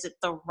 And is it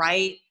the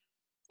right,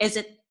 is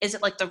it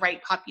like the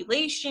right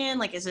population?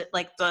 Like, is it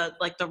like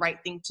the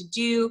right thing to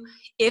do?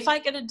 If I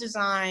get a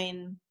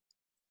design,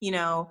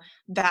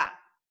 that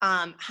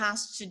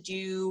has to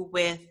do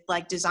with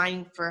like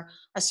designing for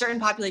a certain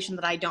population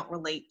that I don't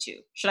relate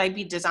to, should I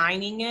be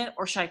designing it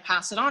or should I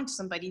pass it on to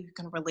somebody who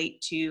can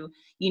relate to,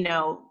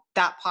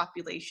 that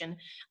population?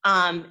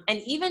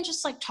 And even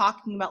just like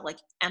talking about like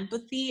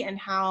empathy and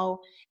how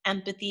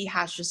empathy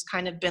has just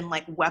kind of been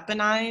like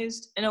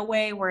weaponized in a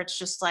way where it's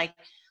just like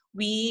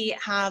we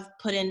have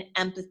put in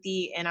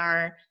empathy in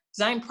our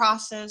design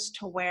process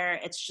to where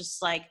it's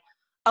just like,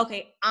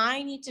 okay,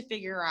 I need to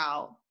figure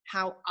out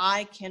how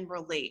I can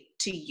relate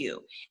to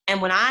you. And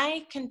when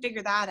I can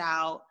figure that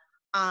out,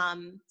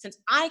 since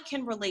I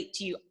can relate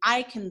to you,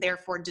 I can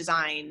therefore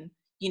design,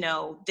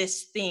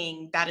 this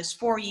thing that is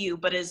for you,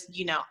 but is,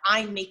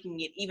 I'm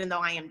making it even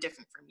though I am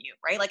different from you,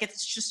 right? Like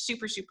it's just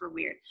super, super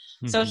weird.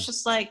 So Mhm. it's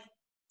just like,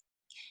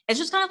 it's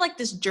just kind of like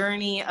this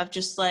journey of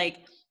just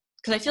like,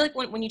 because I feel like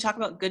when you talk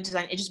about good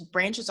design, it just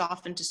branches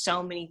off into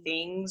so many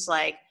things,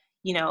 like,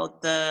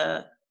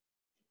 the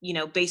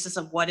basis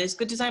of what is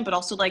good design, but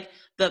also like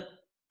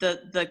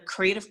the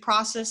creative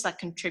process that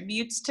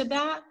contributes to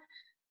that.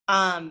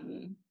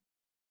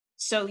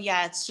 So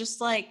yeah, it's just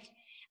like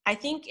I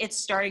think it's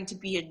starting to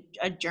be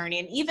a journey.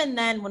 And even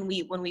then when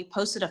we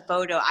posted a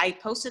photo, I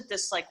posted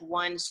this like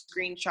one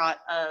screenshot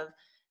of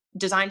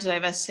Design to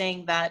Divest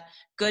saying that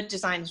good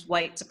design is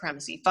white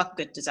supremacy, fuck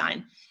good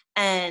design.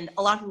 And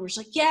a lot of people were just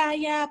like,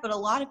 yeah, but a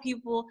lot of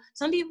people,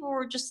 some people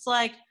were just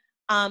like,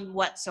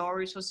 what, so are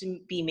we supposed to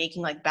be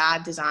making like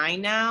bad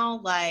design now?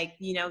 Like,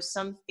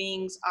 some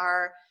things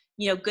are,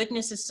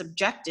 goodness is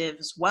subjective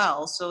as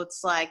well. So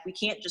it's like, we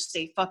can't just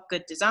say fuck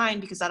good design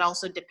because that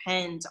also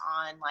depends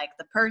on like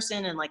the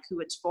person and like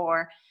who it's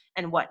for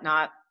and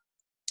whatnot.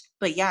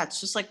 But yeah, it's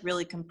just like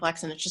really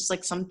complex, and it's just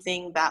like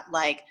something that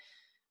like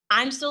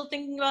I'm still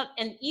thinking about.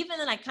 And even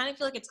then I kind of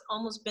feel like it's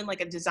almost been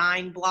like a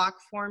design block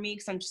for me,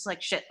 because I'm just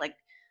like, shit, like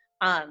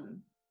um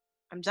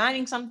I'm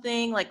designing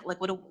something, like what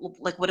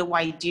do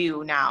I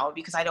do now?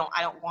 Because I don't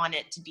want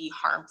it to be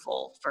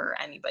harmful for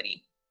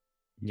anybody.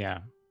 Yeah.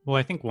 Well,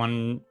 I think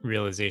one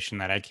realization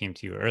that I came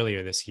to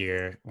earlier this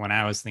year when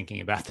I was thinking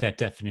about that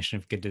definition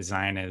of good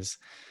design is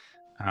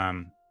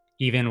um,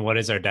 even what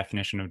is our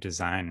definition of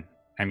design?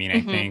 I mean,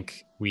 I Mm-hmm.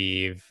 think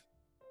we've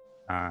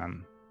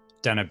um,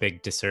 done a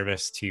big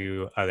disservice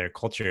to other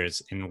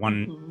cultures. In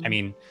one, I Mm-hmm.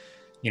 mean,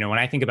 when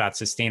I think about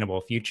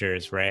sustainable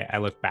futures, right, I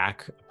look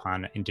back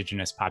upon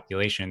indigenous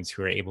populations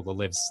who are able to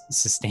live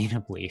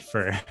sustainably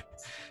for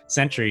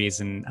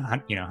centuries and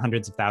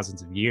hundreds of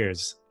thousands of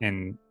years.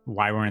 And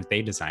why weren't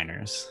they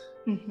designers?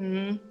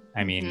 Mm-hmm.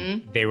 I mean,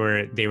 Mm-hmm.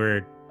 they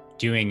were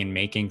doing and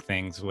making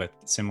things with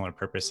similar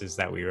purposes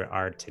that we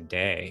are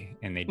today,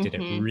 and they did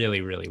it Mm-hmm.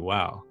 really, really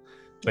well.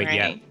 But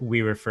yet Right.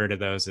 we refer to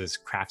those as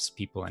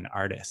craftspeople and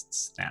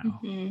artists now.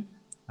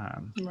 Mm-hmm.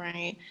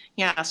 Right.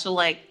 Yeah. So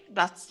like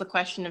that's the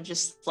question of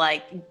just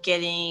like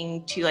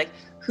getting to like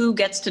who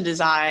gets to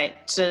decide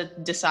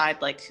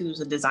like who's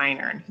a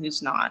designer and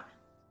who's not.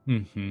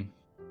 Mm-hmm.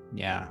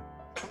 Yeah.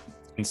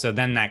 And so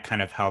then that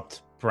kind of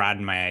helped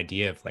broaden my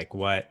idea of like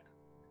what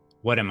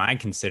am I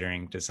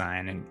considering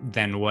design, and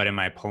then what am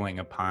I pulling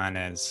upon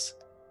as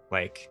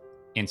like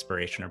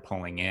inspiration or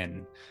pulling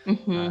in,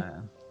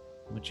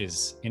 which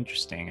is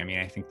interesting. I mean,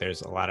 I think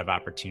there's a lot of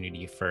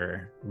opportunity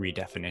for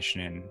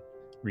redefinition and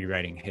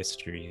rewriting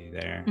history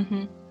there.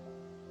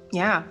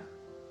 Yeah.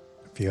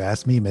 If you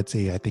ask me,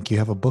 Mitzi, I think you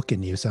have a book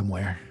in you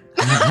somewhere.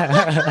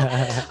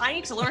 I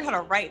need to learn how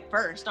to write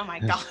first. Oh my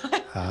God.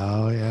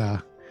 Oh yeah.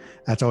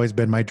 That's always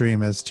been my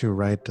dream, is to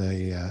write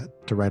a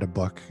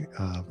book,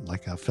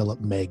 like a Philip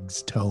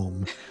Meggs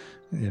tome,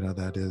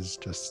 that is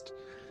just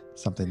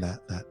something that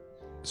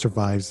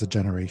survives the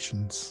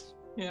generations.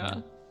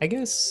 Yeah. I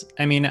guess,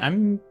 I mean,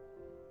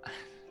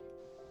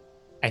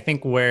 I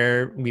think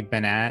where we've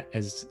been at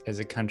as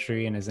a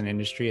country and as an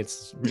industry,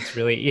 it's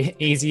really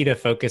easy to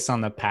focus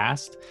on the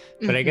past,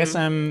 but I guess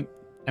I'm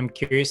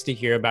curious to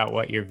hear about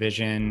what your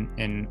vision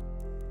and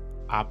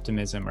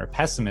optimism or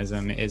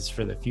pessimism is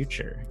for the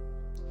future,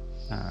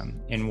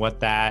 and what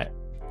that,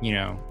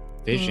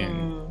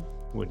 vision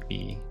would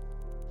be.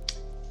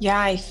 Yeah,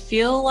 I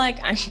feel like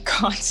I'm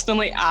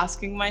constantly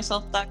asking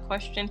myself that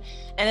question.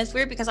 And it's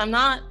weird because I'm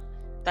not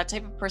that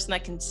type of person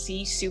that can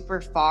see super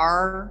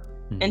far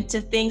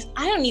into things.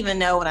 I don't even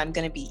know what I'm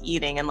going to be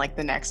eating in like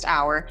the next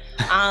hour.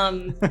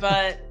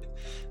 But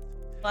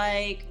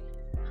like,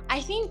 I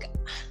think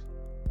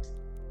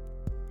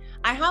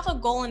I have a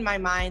goal in my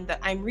mind that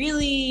I'm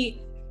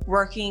really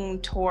working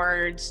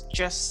towards,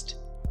 just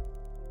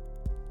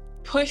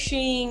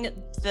pushing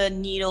the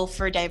needle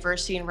for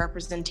diversity and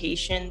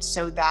representation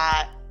so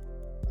that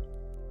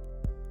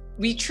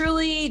we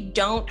truly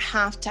don't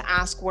have to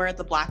ask where are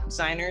the Black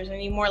designers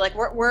anymore. Like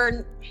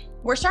we're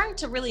starting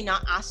to really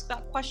not ask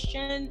that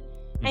question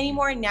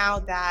anymore now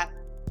that,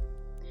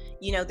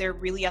 they're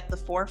really at the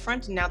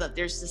forefront, and now that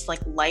there's this like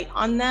light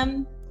on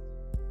them.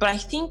 But I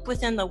think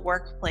within the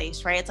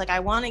workplace, right, it's like I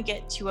want to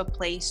get to a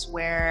place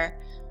where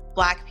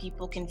Black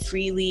people can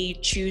freely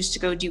choose to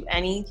go do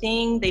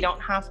anything. They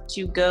don't have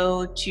to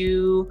go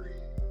to,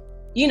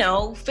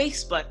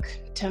 Facebook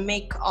to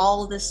make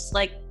all this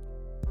like,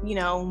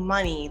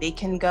 money. They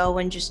can go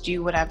and just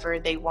do whatever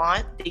they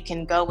want. They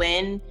can go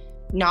in,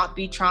 not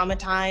be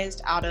traumatized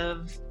out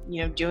of,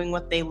 doing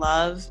what they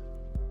love.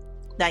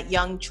 That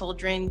young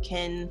children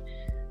can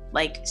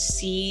like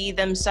see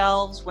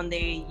themselves when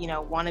they,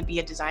 want to be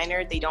a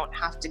designer. They don't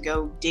have to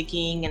go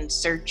digging and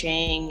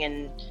searching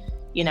and,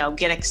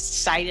 get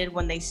excited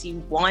when they see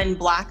one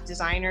Black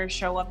designer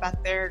show up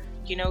at their,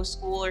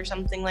 school or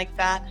something like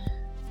that.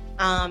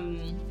 I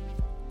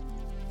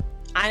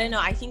don't know.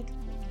 I think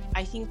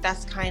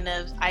that's kind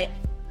of,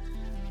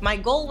 my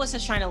goal was to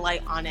shine a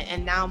light on it.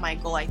 And now my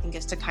goal, I think,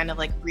 is to kind of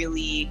like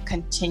really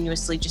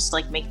continuously just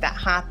like make that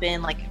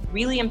happen, like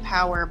really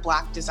empower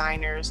Black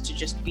designers to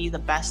just be the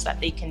best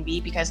that they can be,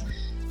 because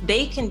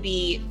they can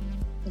be,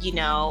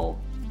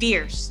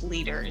 fierce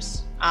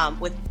leaders,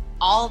 with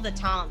all the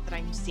talent that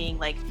I'm seeing.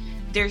 Like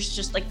there's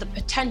just like the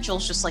potential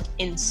is just like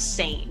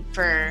insane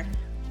for,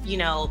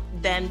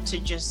 them to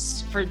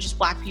just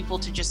Black people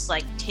to just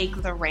like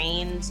take the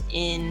reins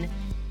in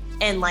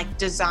and like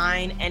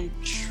design and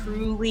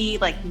truly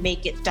like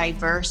make it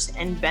diverse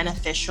and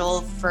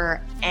beneficial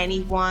for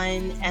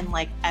anyone and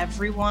like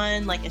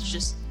everyone. Like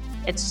it's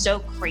so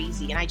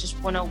crazy, and I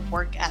just want to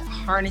work at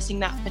harnessing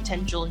that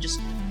potential and just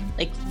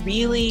like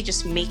really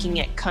just making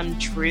it come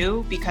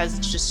true, because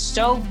it's just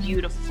so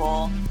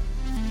beautiful.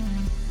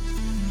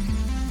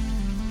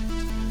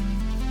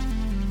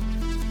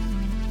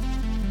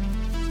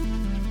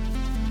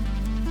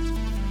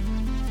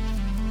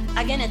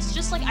 Again, it's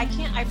just like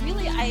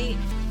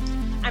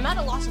I'm at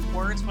a loss of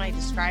words when I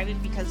describe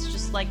it, because it's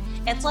just like,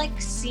 it's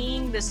like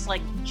seeing this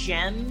like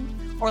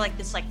gem or like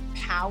this like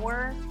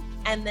power,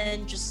 and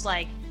then just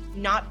like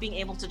not being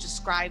able to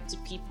describe to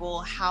people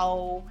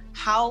how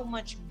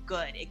much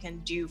good it can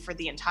do for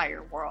the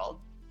entire world.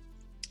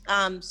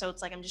 So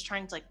it's like I'm just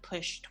trying to like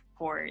push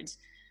towards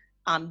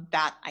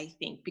that, I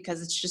think,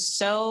 because it's just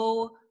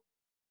so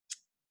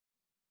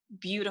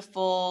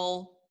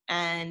beautiful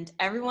and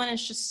everyone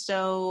is just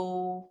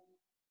so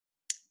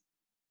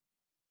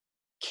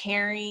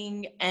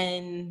caring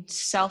and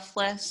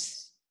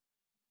selfless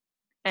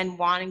and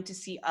wanting to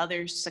see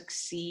others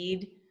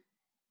succeed.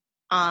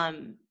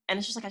 And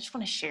it's just like, I just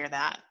want to share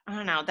that. I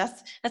don't know.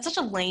 That's such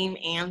a lame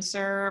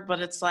answer,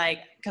 but it's like,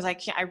 because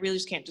I really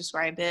just can't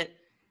describe it,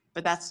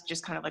 but that's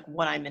just kind of like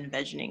what I'm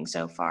envisioning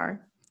so far.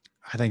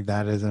 I think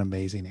that is an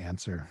amazing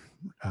answer.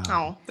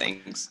 Oh,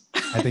 thanks.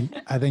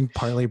 I think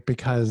partly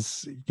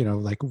because,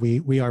 like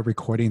we are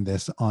recording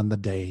this on the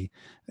day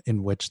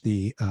in which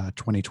the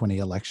 2020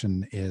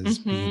 election is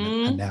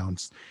being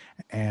announced.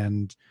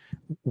 And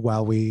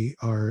while we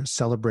are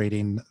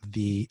celebrating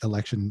the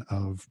election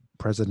of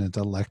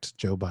President-elect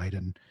Joe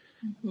Biden,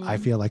 I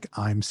feel like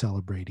I'm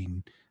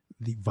celebrating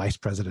the vice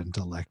president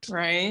elect,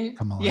 Right.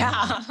 Kamala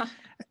Harris. Yeah.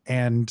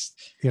 And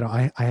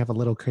I have a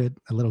little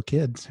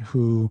kid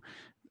who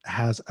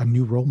has a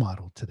new role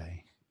model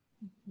today.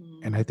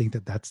 And I think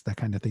that that's the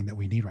kind of thing that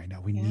we need right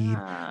now. We need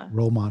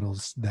role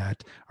models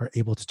that are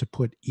able to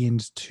put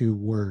into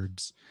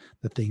words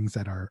the things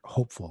that are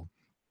hopeful.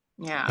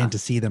 Yeah. And to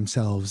see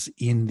themselves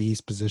in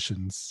these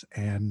positions,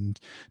 and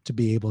to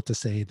be able to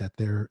say that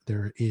there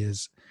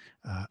is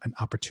an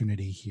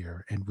opportunity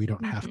here, and we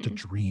don't have to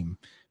dream,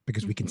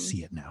 because we can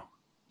see it now.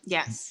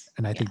 Yes.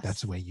 And I think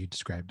that's the way you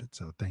described it.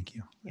 So thank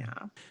you.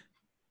 Yeah.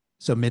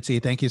 So Mitzi,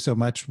 thank you so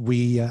much.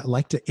 We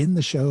like to end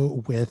the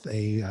show with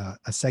a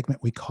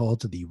segment we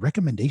called the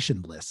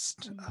recommendation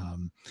list.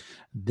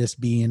 This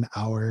being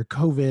our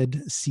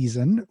COVID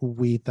season,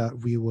 we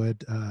thought we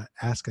would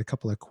ask a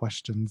couple of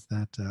questions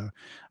that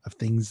of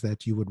things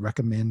that you would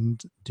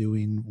recommend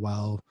doing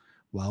while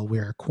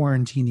we're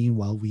quarantining,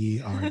 while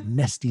we are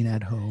nesting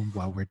at home,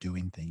 while we're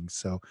doing things.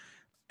 So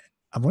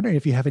I'm wondering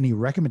if you have any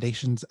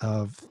recommendations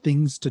of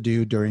things to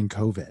do during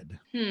COVID.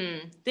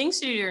 Things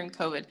to do during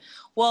COVID.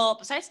 Well,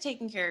 besides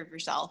taking care of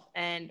yourself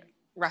and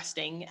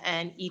resting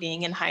and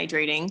eating and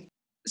hydrating.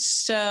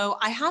 So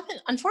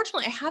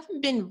unfortunately, I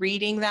haven't been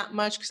reading that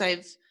much,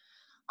 because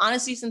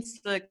honestly,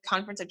 since the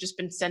conference, I've just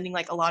been sending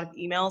like a lot of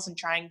emails and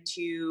trying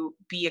to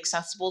be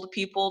accessible to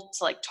people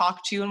to like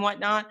talk to and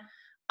whatnot.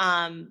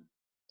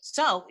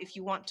 So if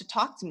you want to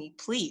talk to me,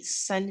 please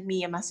send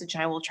me a message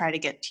and I will try to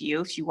get to you.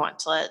 If you want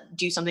to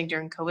do something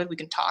during COVID, we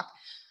can talk.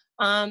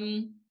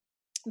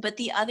 But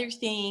the other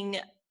thing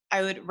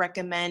I would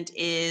recommend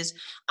is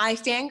I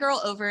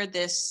fangirl over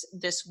this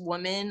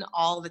woman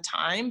all the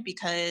time,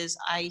 because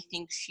I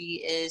think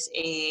she is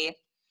a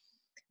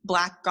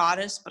Black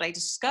goddess, but I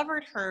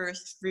discovered her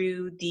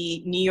through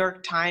the New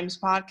York Times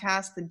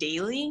podcast, The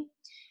Daily.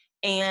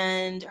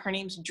 And her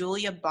name's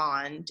Julia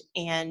Bond,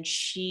 and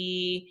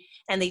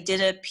they did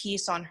a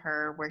piece on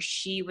her where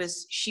she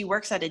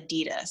works at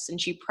Adidas,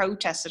 and she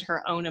protested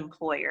her own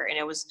employer, and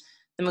it was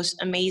the most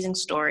amazing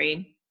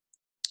story.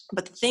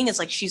 But the thing is,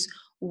 like, she's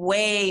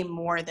way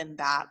more than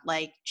that.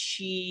 Like,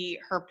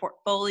 her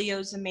portfolio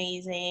is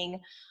amazing.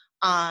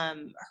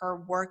 Her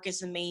work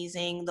is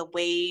amazing. The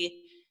way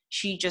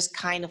she just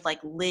kind of like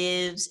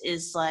lives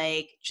is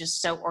like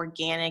just so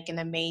organic and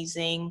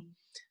amazing.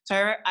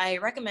 So I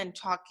recommend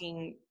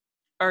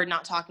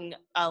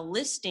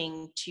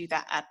listening to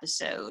that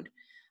episode,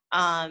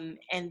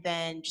 and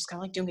then just kind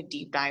of like doing a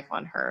deep dive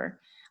on her.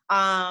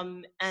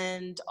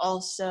 And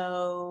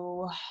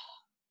also,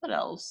 what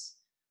else?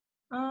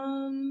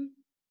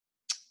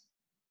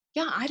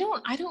 Yeah, I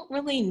don't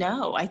really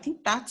know. I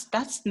think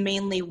that's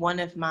mainly one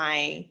of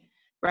my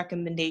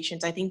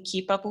recommendations. I think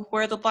keep up with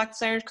where the Black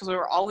designers, because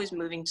we're always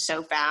moving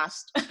so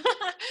fast.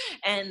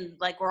 And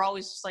like we're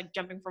always just like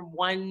jumping from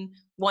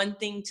one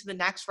thing to the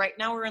next. Right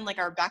now we're in like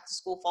our back to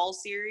school fall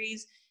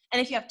series.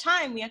 And if you have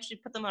time, we actually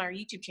put them on our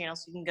YouTube channel,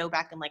 so you can go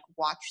back and like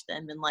watch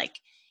them and like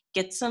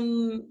get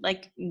some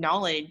like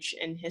knowledge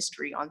and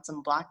history on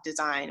some Black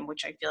design,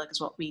 which I feel like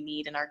is what we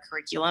need in our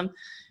curriculum.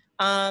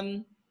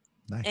 Nice.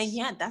 And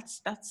yeah,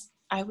 that's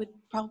I would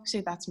probably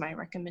say that's my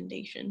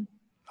recommendation.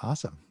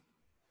 Awesome.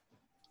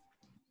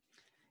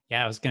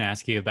 Yeah, I was going to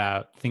ask you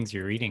about things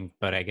you're reading,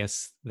 but I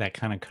guess that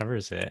kind of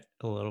covers it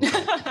a little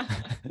bit.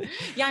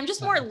 Yeah, I'm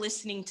just more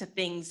listening to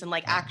things than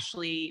like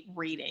actually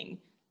reading.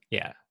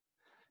 Yeah.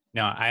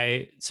 No,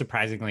 I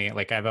surprisingly,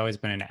 like I've always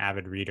been an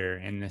avid reader,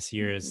 and this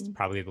year is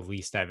probably the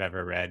least I've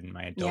ever read in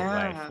my adult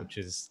life, which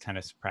has kind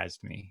of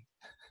surprised me.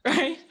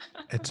 Right.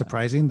 It's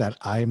surprising that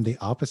I'm the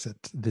opposite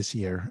this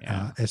year.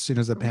 Yeah. As soon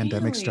as the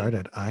pandemic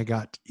started, I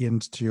got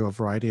into a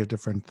variety of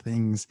different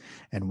things.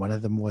 And one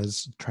of them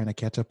was trying to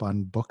catch up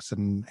on books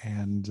and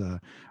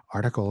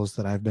articles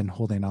that I've been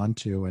holding on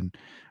to. And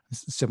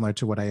similar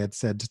to what I had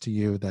said to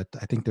you, that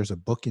I think there's a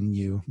book in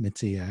you,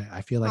 Mitzi.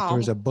 I feel like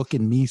there's a book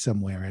in me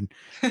somewhere, and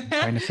I'm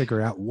trying to figure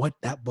out what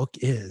that book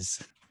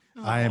is.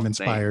 I am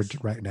inspired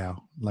right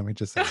now. Let me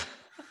just say.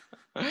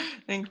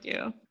 Thank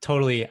you.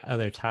 Totally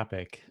other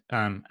topic.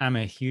 I'm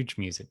a huge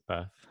music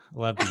buff.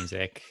 Love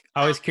music.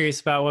 Always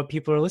curious about what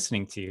people are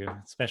listening to,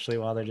 especially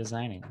while they're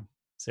designing.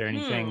 Is there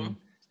anything?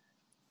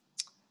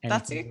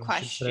 That's a good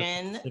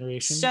question.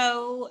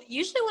 So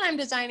usually when I'm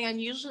designing, I'm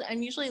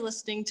usually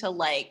listening to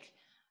like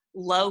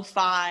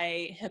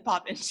lo-fi hip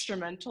hop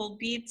instrumental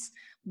beats,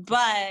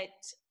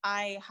 but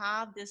I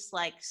have this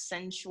like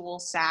sensual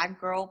sad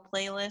girl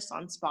playlist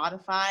on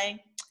Spotify.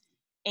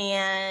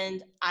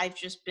 And I've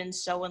just been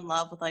so in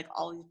love with like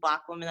all these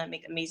Black women that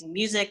make amazing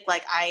music.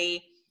 Like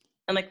I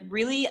am like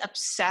really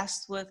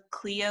obsessed with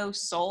Cleo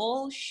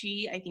Sol.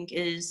 She, I think,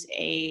 is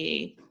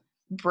a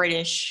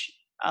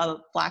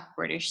Black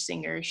British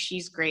singer.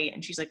 She's great,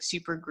 and she's like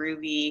super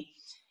groovy.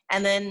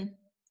 And then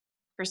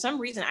for some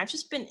reason, I've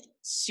just been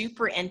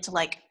super into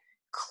like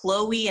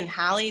Chloe and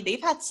Halle.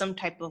 They've had some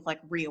type of like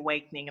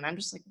reawakening, and I'm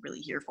just like really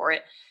here for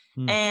it.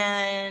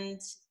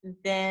 And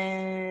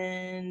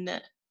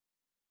then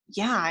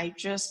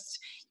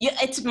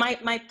it's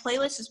my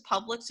playlist is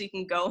public, so you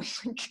can go and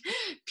like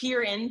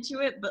peer into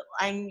it, but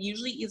I'm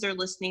usually either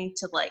listening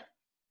to like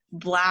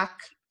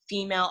Black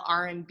female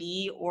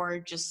R&B or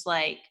just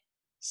like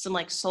some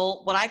like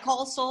soul, what I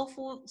call soul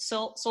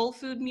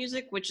food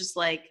music, which is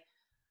like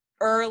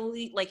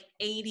early like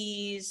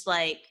 80s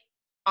like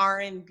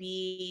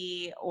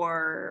R&B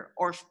or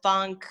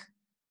funk,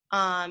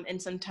 and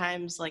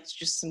sometimes like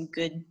just some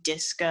good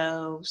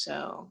disco.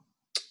 So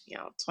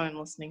that's what I'm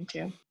listening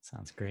to.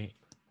 Sounds great.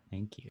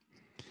 Thank you.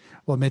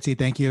 Well, Mitzi,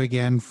 thank you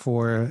again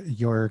for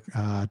your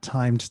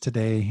time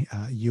today.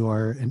 You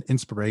are an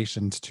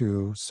inspiration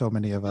to so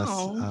many of us,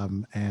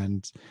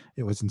 and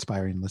it was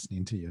inspiring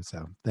listening to you.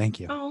 So thank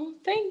you. Oh,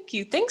 thank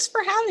you. Thanks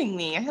for having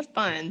me. I had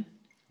fun.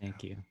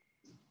 Thank you.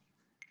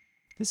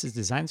 This is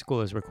Design School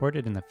is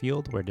recorded in the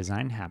field where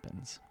design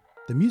happens.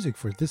 The music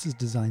for This is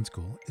Design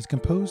School is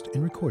composed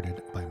and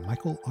recorded by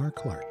Michael R.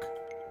 Clark.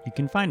 You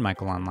can find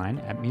Michael online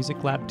at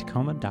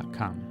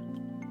musiclabtacoma.com.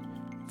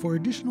 For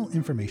additional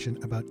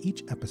information about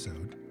each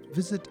episode,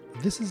 visit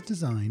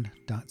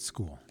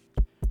thisisdesign.school.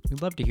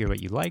 We'd love to hear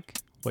what you like,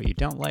 what you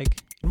don't like,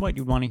 and what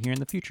you want to hear in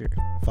the future.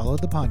 Follow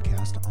the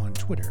podcast on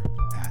Twitter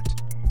at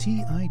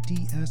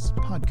TIDS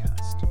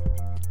Podcast.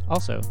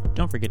 Also,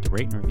 don't forget to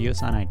rate and review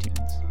us on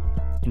iTunes,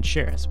 and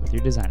share us with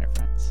your designer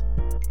friends.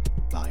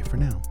 Bye for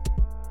now.